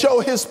and show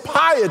his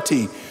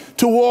piety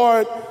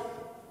toward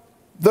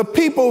the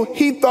people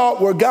he thought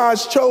were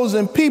God's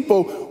chosen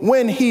people,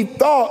 when he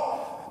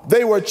thought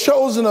they were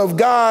chosen of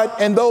God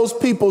and those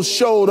people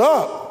showed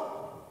up.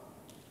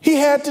 He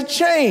had to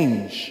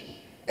change,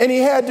 and he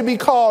had to be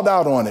called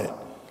out on it.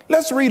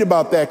 Let's read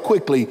about that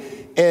quickly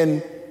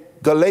in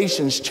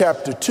Galatians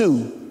chapter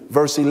 2,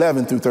 verse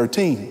 11 through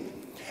 13.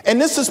 And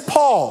this is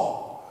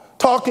Paul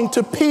talking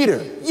to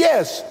Peter.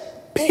 Yes,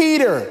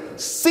 Peter,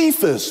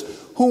 Cephas,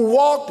 who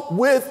walked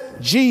with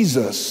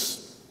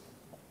Jesus.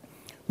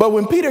 But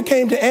when Peter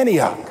came to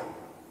Antioch,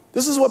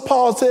 this is what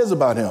Paul says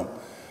about him.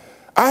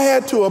 "I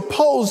had to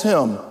oppose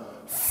him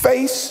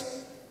face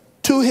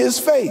to his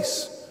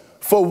face,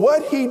 for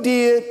what he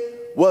did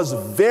was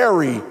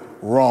very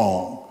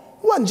wrong."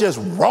 It wasn't just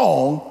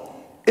wrong,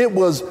 it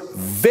was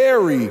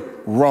very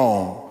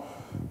wrong.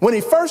 When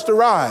he first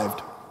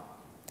arrived,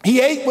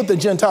 he ate with the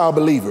Gentile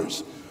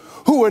believers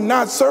who were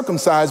not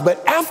circumcised,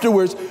 but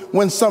afterwards,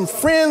 when some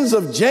friends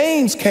of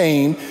James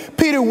came,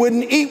 Peter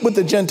wouldn't eat with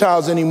the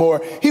Gentiles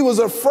anymore. He was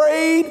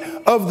afraid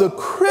of the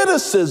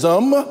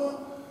criticism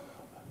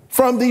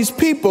from these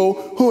people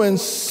who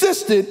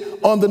insisted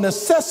on the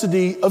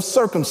necessity of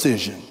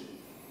circumcision.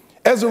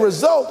 As a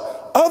result,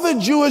 other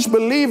Jewish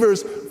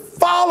believers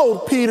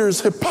followed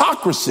Peter's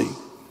hypocrisy,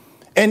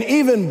 and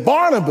even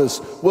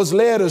Barnabas was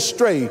led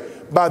astray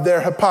by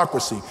their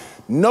hypocrisy.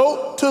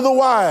 Note to the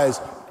wise,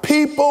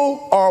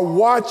 people are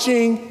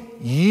watching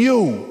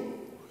you.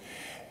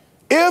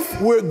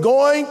 If we're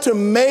going to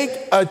make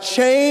a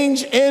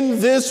change in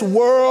this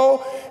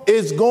world,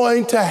 it's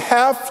going to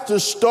have to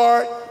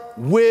start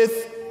with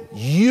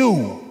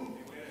you.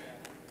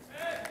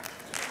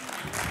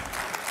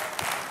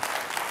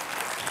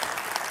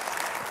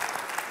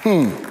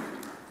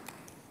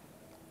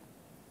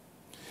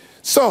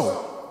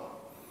 So,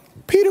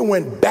 Peter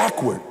went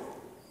backward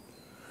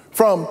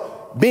from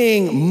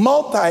being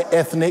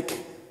multi-ethnic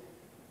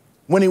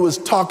when he was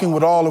talking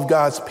with all of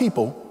God's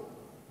people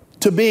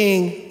to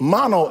being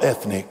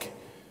mono-ethnic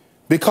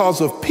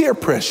because of peer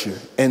pressure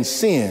and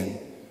sin.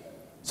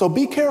 So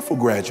be careful,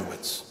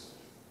 graduates.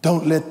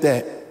 Don't let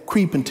that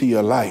creep into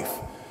your life.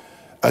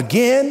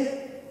 Again,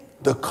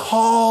 the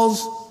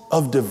cause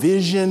of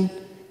division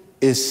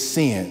is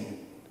sin.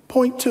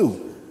 Point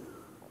 2,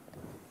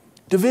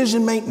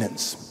 division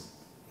maintenance.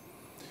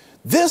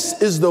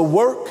 This is the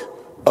work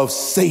of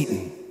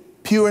Satan,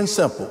 pure and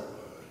simple.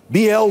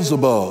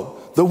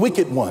 Beelzebub, the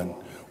wicked one,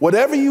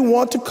 whatever you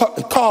want to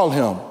call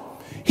him.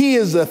 He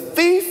is a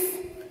thief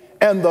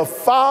and the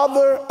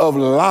father of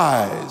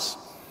lies.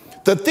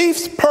 The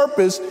thief's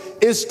purpose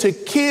is to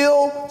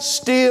kill,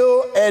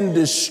 steal, and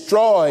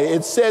destroy.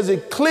 It says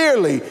it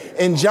clearly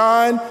in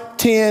John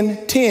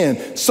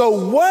 10:10. So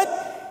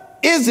what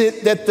is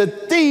it that the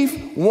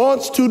thief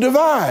wants to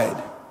divide?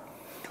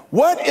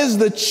 What is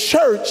the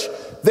church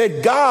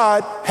that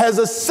God has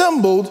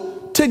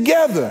assembled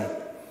together?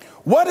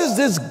 What is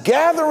this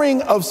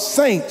gathering of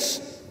saints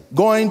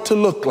going to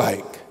look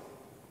like?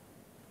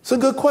 It's a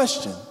good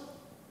question.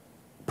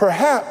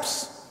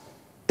 Perhaps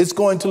it's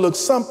going to look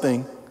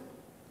something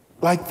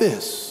like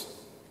this.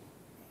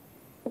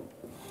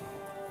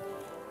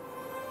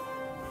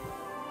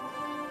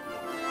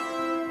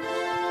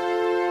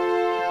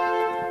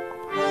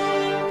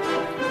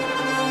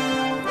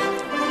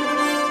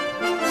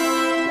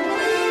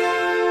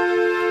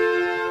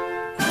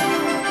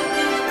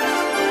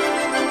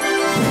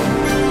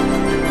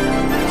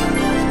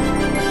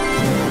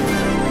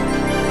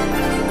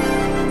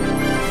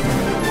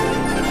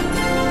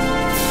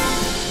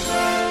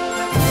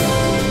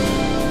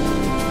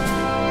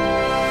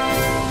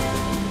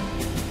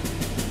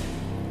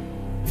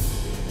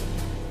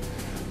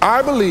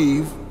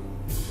 believe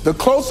the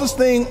closest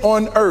thing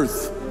on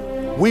earth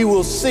we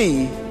will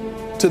see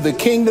to the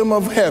kingdom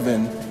of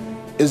heaven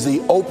is the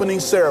opening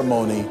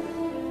ceremony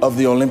of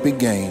the Olympic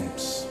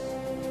Games.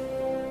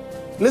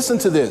 Listen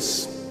to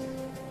this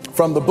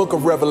from the book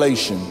of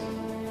Revelation,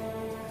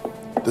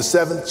 the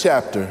 7th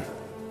chapter,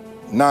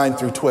 9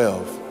 through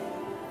 12.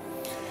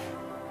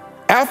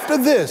 After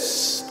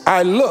this,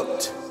 I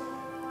looked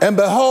and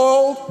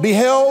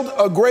beheld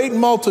a great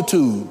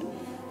multitude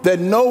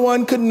that no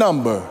one could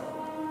number,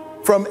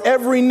 from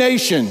every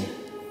nation,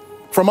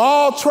 from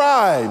all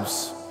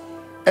tribes,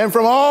 and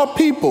from all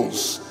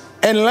peoples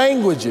and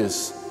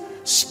languages,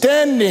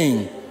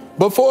 standing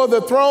before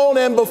the throne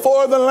and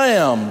before the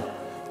Lamb,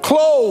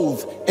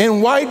 clothed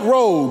in white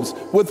robes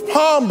with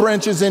palm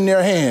branches in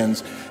their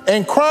hands,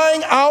 and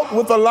crying out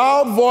with a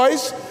loud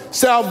voice,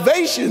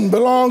 "Salvation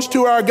belongs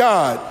to our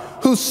God,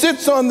 who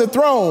sits on the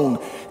throne,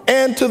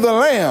 and to the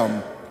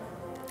Lamb."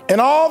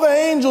 And all the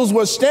angels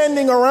were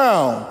standing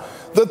around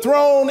the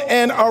throne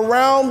and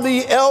around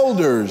the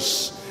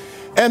elders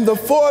and the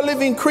 4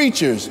 living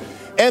creatures.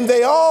 And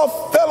they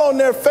all fell on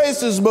their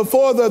faces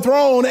before the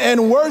throne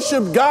and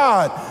worshiped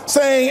God,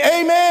 saying,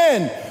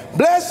 "Amen.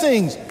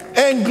 Blessings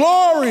and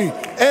glory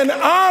and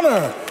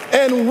honor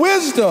and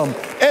wisdom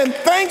and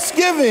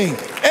thanksgiving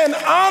and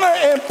honor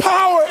and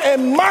power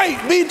and might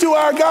be to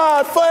our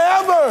God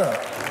forever.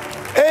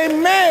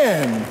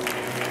 Amen."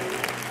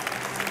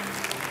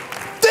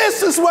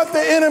 This is what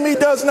the enemy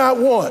does not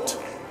want.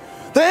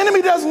 The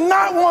enemy does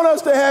not want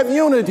us to have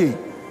unity.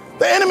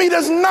 The enemy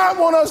does not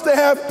want us to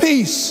have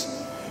peace.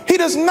 He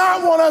does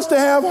not want us to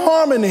have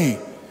harmony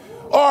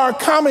or a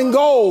common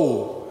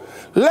goal.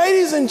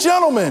 Ladies and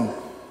gentlemen,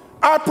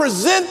 I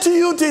present to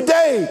you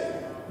today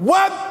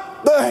what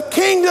the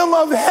kingdom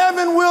of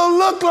heaven will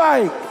look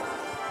like.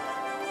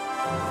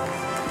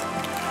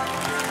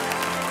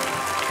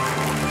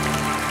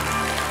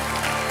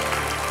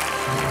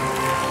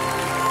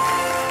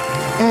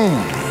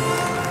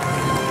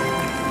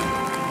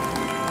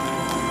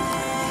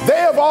 They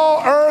have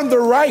all earned the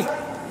right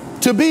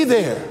to be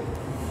there.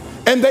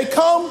 And they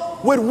come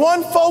with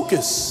one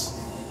focus: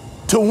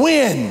 to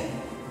win.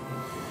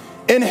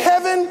 In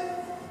heaven,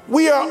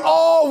 we are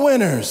all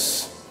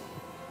winners.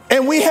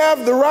 And we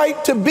have the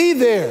right to be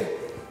there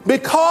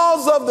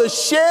because of the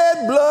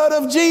shed blood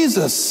of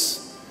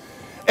Jesus.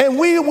 And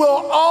we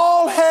will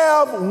all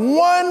have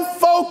one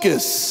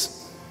focus.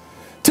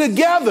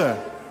 Together,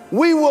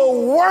 we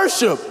will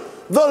worship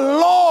the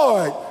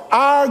Lord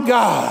our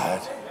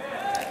God.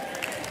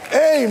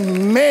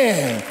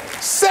 Amen.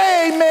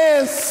 Say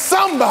amen,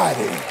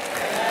 somebody.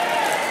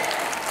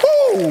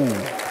 Woo.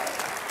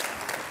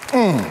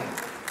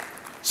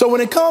 So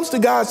when it comes to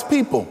God's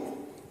people,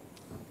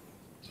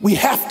 we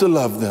have to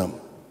love them.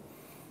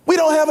 We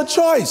don't have a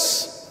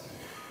choice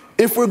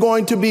if we're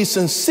going to be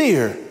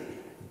sincere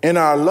in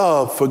our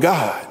love for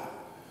God.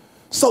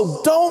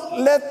 So don't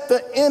let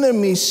the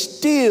enemy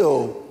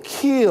steal,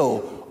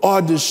 kill,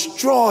 or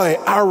destroy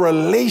our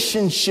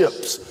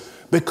relationships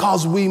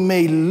because we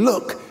may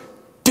look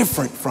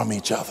different from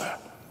each other.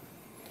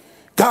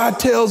 God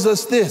tells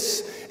us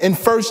this in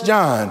 1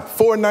 John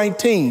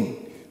 4:19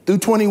 through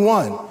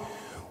 21.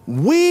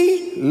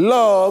 We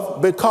love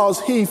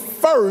because he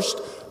first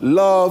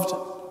loved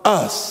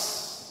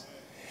us.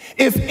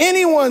 If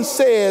anyone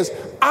says,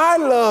 "I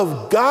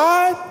love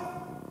God,"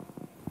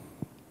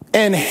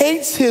 and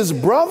hates his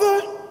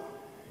brother,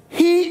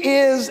 he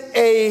is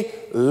a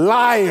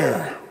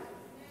liar.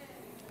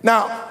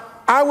 Now,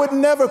 I would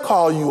never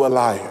call you a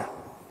liar.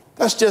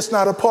 That's just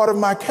not a part of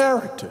my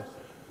character.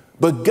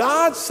 But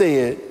God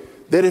said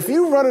that if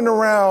you're running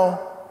around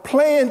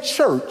playing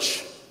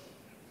church,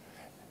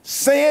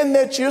 saying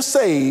that you're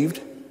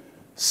saved,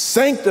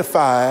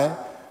 sanctified,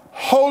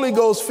 Holy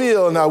Ghost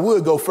filled, and I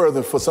would go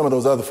further for some of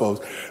those other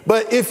folks,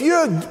 but if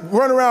you're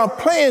running around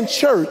playing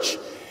church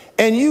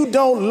and you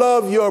don't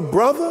love your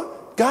brother,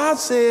 God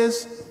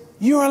says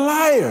you're a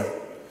liar.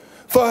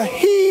 For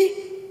he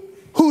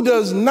who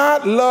does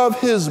not love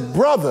his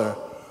brother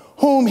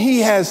whom he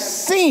has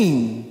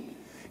seen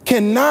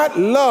cannot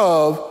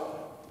love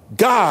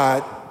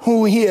God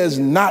whom he has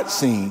not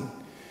seen.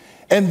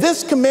 And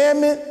this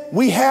commandment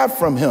we have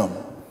from him: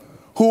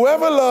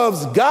 whoever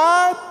loves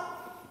God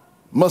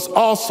must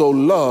also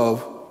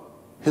love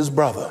his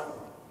brother.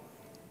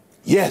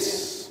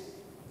 Yes,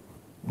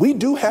 we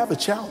do have a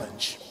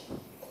challenge.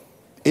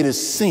 It is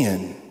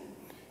sin,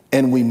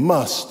 and we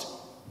must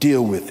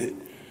deal with it.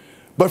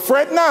 But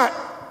fret not,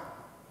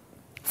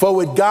 for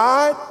with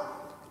God,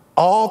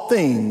 all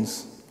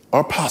things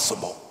are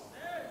possible.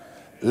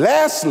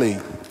 Lastly,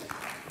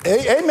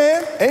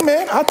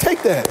 amen, I'll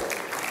take that.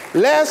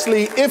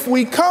 Lastly, if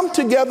we come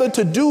together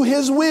to do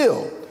his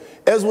will,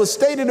 as was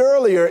stated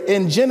earlier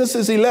in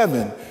Genesis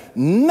 11,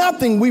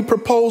 nothing we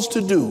propose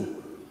to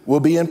do will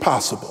be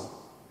impossible.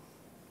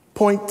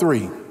 Point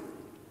 3,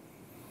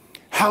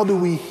 how do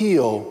we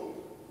heal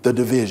the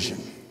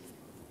division?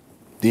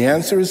 The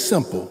answer is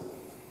simple: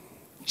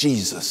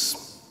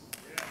 Jesus.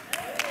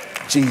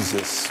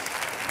 Jesus.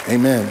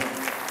 Amen.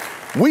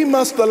 We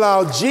must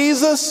allow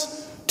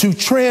Jesus to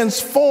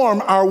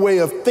transform our way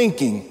of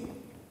thinking,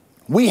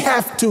 we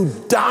have to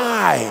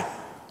die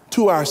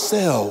to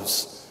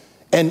ourselves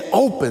and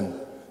open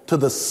to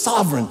the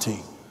sovereignty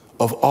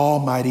of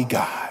Almighty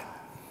God.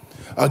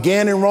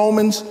 Again, in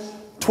Romans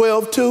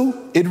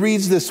 12:2, it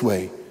reads this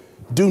way: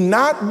 do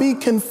not be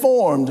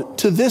conformed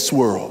to this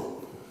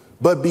world,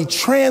 but be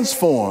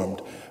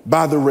transformed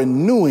by the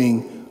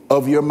renewing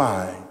of your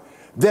mind,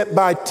 that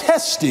by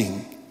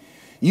testing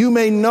you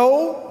may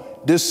know,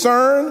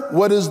 discern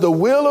what is the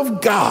will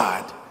of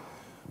God,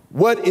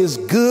 what is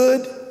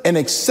good and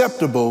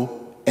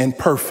acceptable and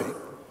perfect.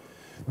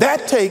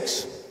 That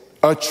takes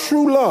a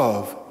true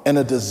love and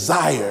a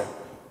desire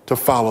to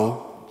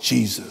follow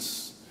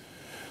Jesus.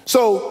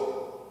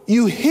 So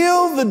you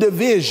heal the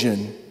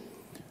division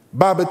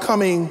by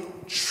becoming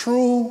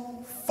true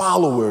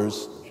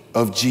followers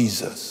of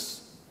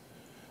Jesus.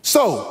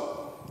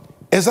 So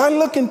as I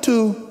look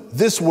into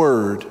this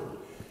word,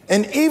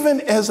 and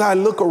even as I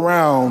look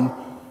around,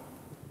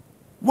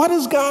 what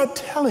is God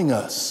telling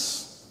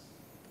us?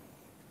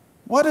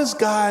 What is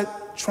God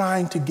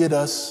trying to get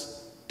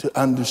us to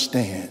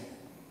understand?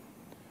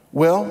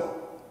 Well,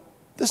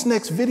 this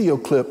next video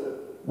clip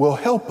will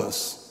help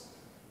us.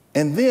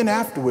 And then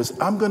afterwards,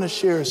 I'm going to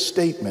share a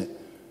statement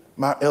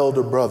my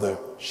elder brother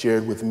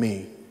shared with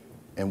me,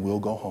 and we'll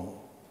go home.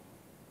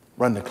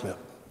 Run the clip.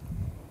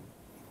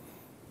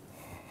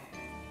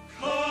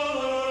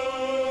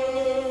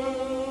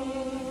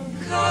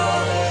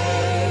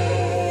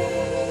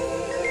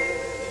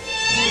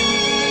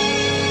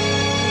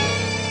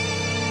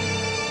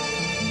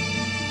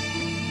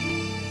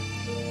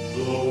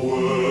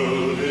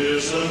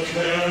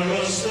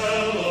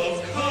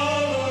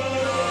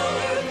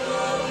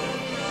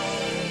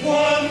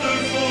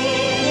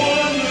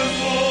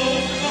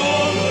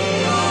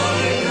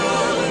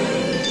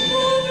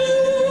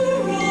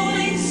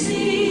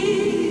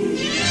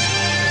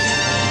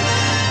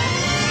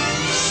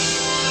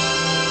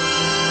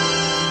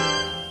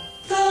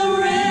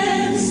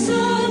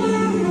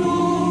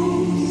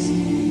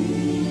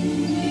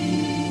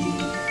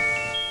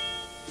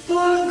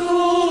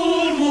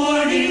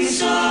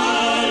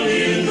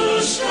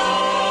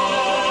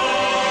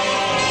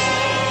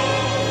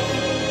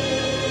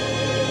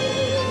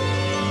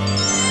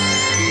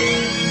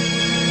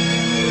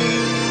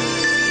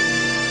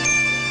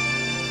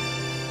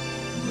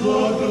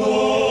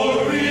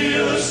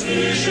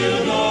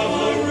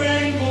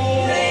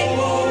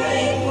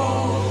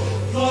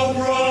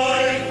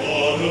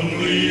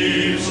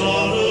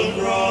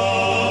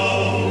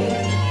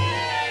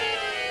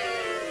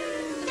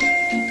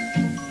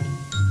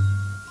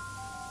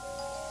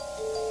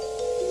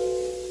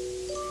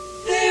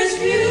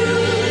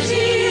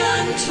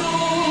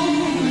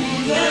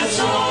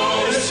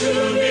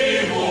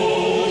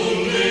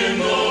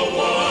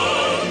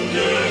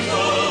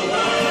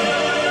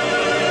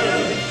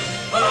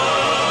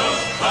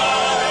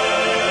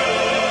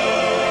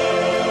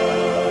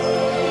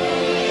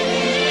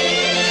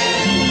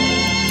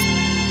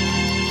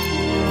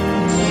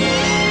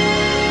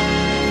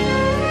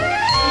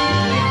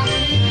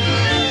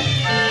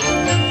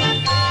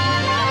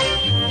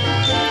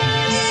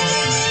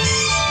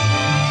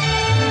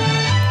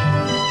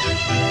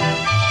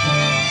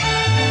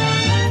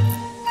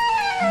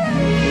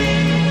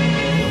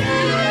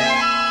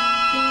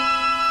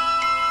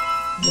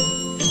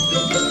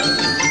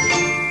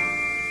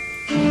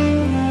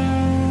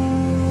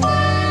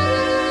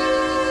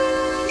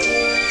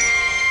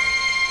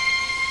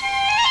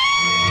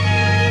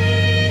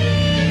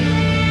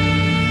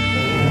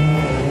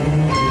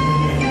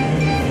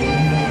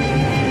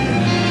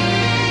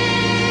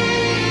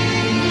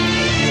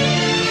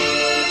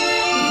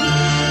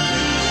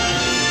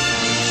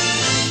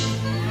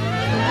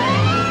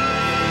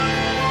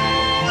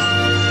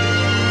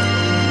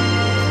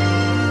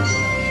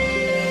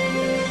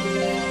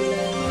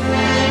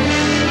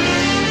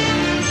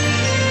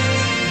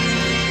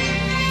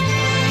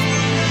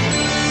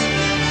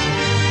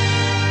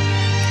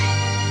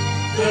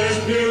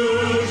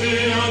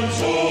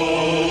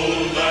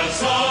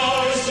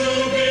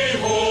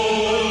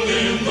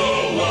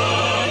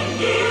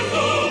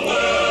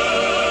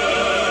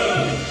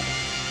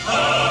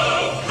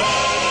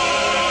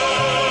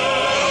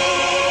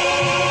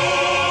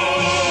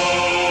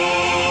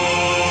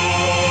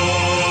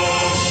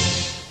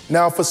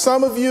 Now, for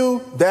some of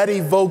you, that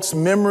evokes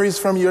memories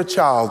from your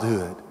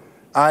childhood.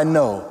 I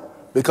know,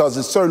 because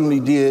it certainly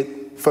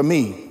did for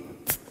me.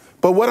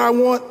 But what I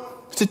want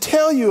to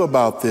tell you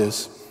about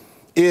this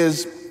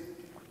is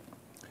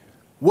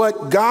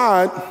what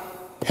God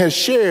has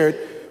shared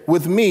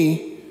with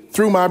me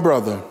through my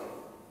brother.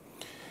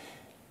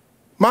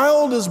 My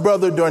oldest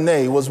brother,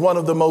 Darnay, was one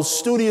of the most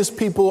studious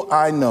people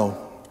I know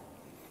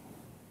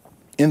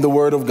in the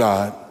Word of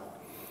God.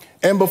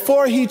 And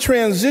before he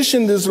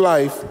transitioned his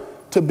life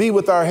to be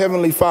with our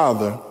Heavenly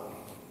Father,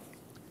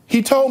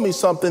 he told me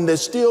something that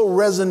still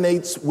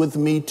resonates with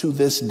me to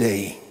this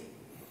day.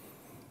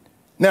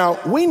 Now,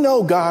 we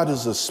know God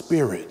is a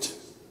spirit,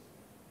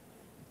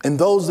 and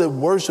those that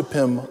worship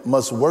him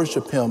must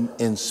worship him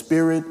in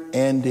spirit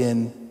and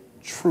in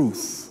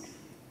truth.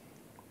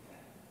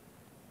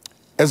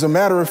 As a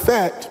matter of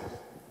fact,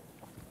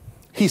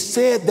 he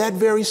said that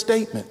very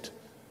statement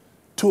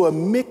to a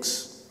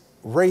mixed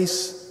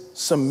race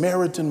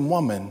Samaritan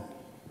woman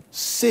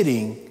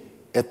sitting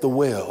at the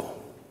well.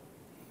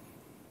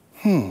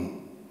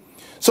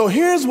 So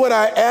here's what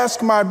I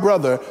asked my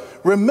brother.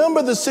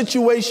 Remember the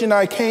situation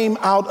I came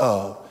out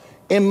of.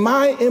 In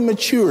my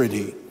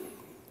immaturity,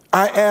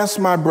 I asked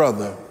my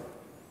brother,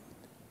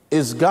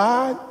 is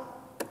God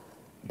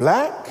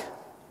black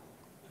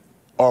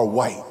or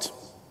white?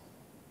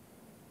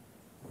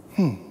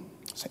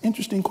 It's an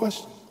interesting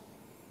question.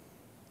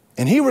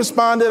 And he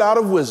responded out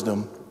of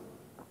wisdom,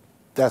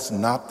 that's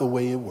not the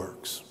way it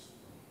works.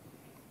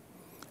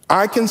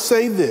 I can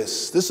say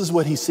this is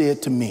what he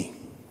said to me.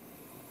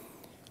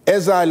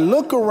 As I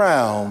look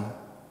around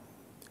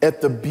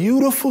at the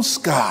beautiful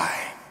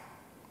sky,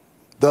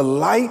 the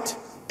light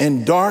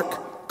and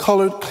dark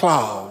colored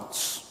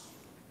clouds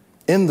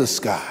in the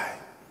sky,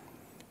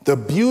 the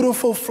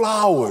beautiful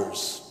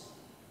flowers,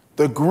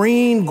 the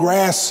green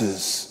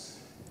grasses,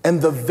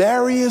 and the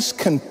various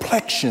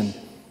complexion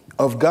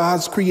of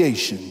God's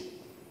creation,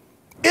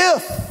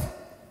 if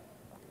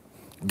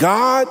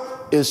God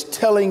is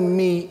telling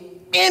me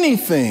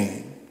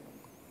anything,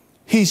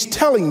 he's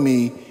telling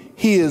me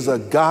he is a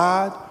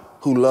God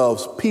who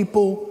loves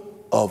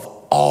people of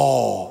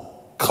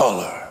all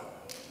color.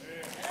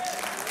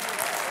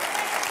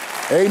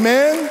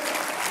 Amen.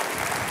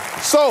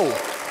 So,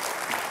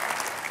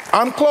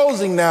 I'm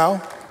closing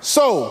now.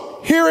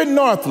 So, here in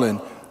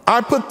Northland,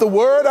 I put the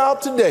word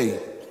out today.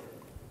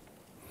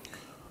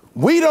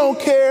 We don't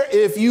care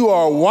if you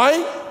are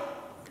white,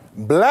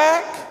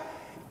 black,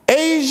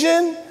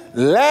 Asian,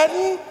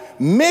 Latin,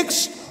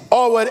 mixed,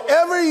 or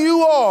whatever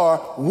you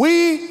are,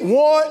 we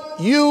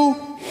want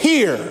you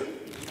here.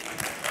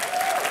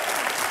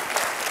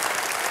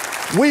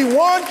 We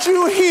want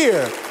you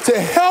here to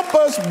help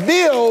us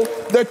build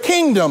the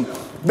kingdom,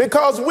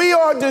 because we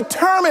are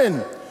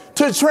determined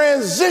to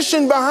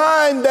transition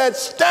behind that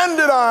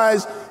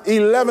standardized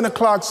 11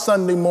 o'clock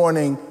Sunday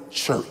morning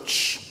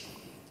church.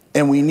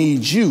 And we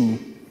need you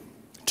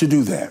to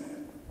do that,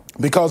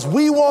 because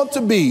we want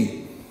to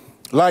be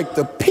like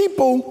the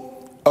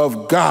people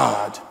of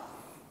God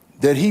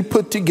that he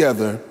put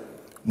together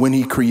when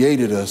he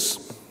created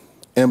us,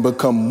 and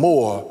become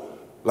more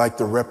like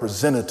the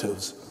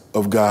representatives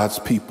of God's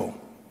people.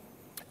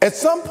 At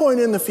some point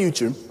in the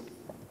future,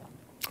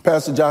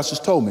 Pastor Josh has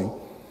told me,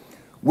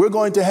 we're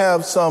going to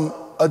have some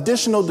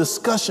additional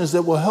discussions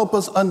that will help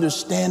us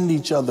understand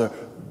each other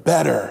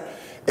better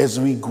as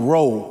we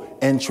grow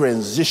and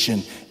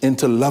transition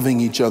into loving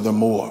each other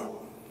more.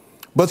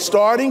 But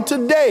starting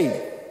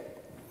today,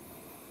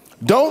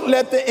 don't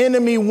let the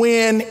enemy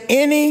win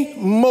any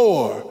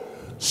more.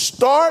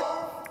 Start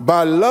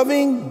by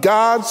loving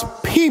God's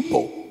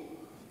people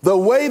the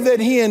way that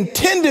he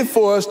intended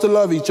for us to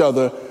love each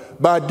other,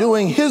 by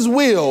doing his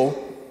will,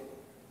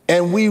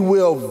 and we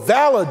will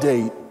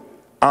validate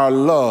our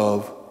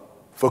love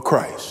for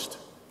Christ.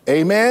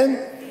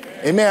 Amen?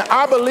 Amen.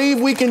 I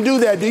believe we can do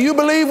that. Do you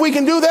believe we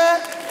can do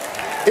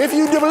that? If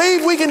you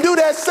believe we can do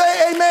that,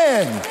 say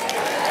amen.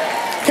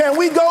 Can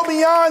we go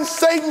beyond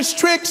Satan's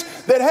tricks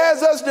that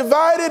has us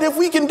divided? If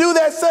we can do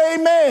that, say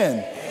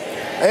amen.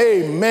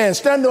 Amen.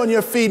 Stand on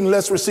your feet and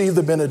let's receive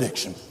the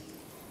benediction.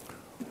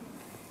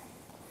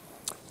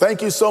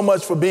 Thank you so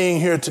much for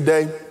being here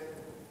today.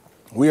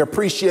 We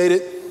appreciate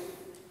it.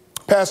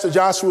 Pastor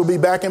Joshua will be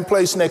back in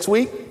place next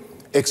week.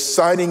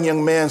 Exciting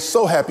young man.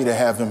 So happy to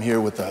have him here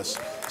with us.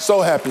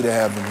 So happy to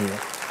have him here.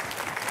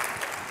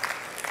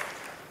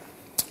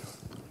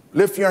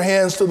 Lift your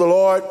hands to the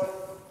Lord.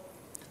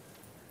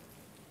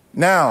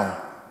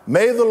 Now,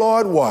 may the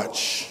Lord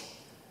watch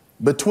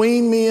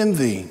between me and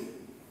thee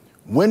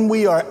when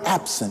we are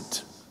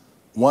absent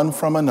one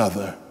from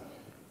another.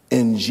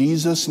 In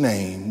Jesus'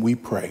 name we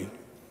pray.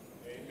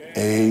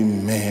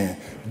 Amen.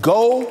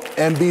 Go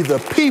and be the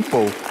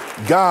people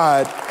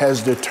God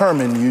has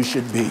determined you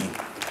should be.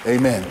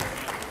 Amen.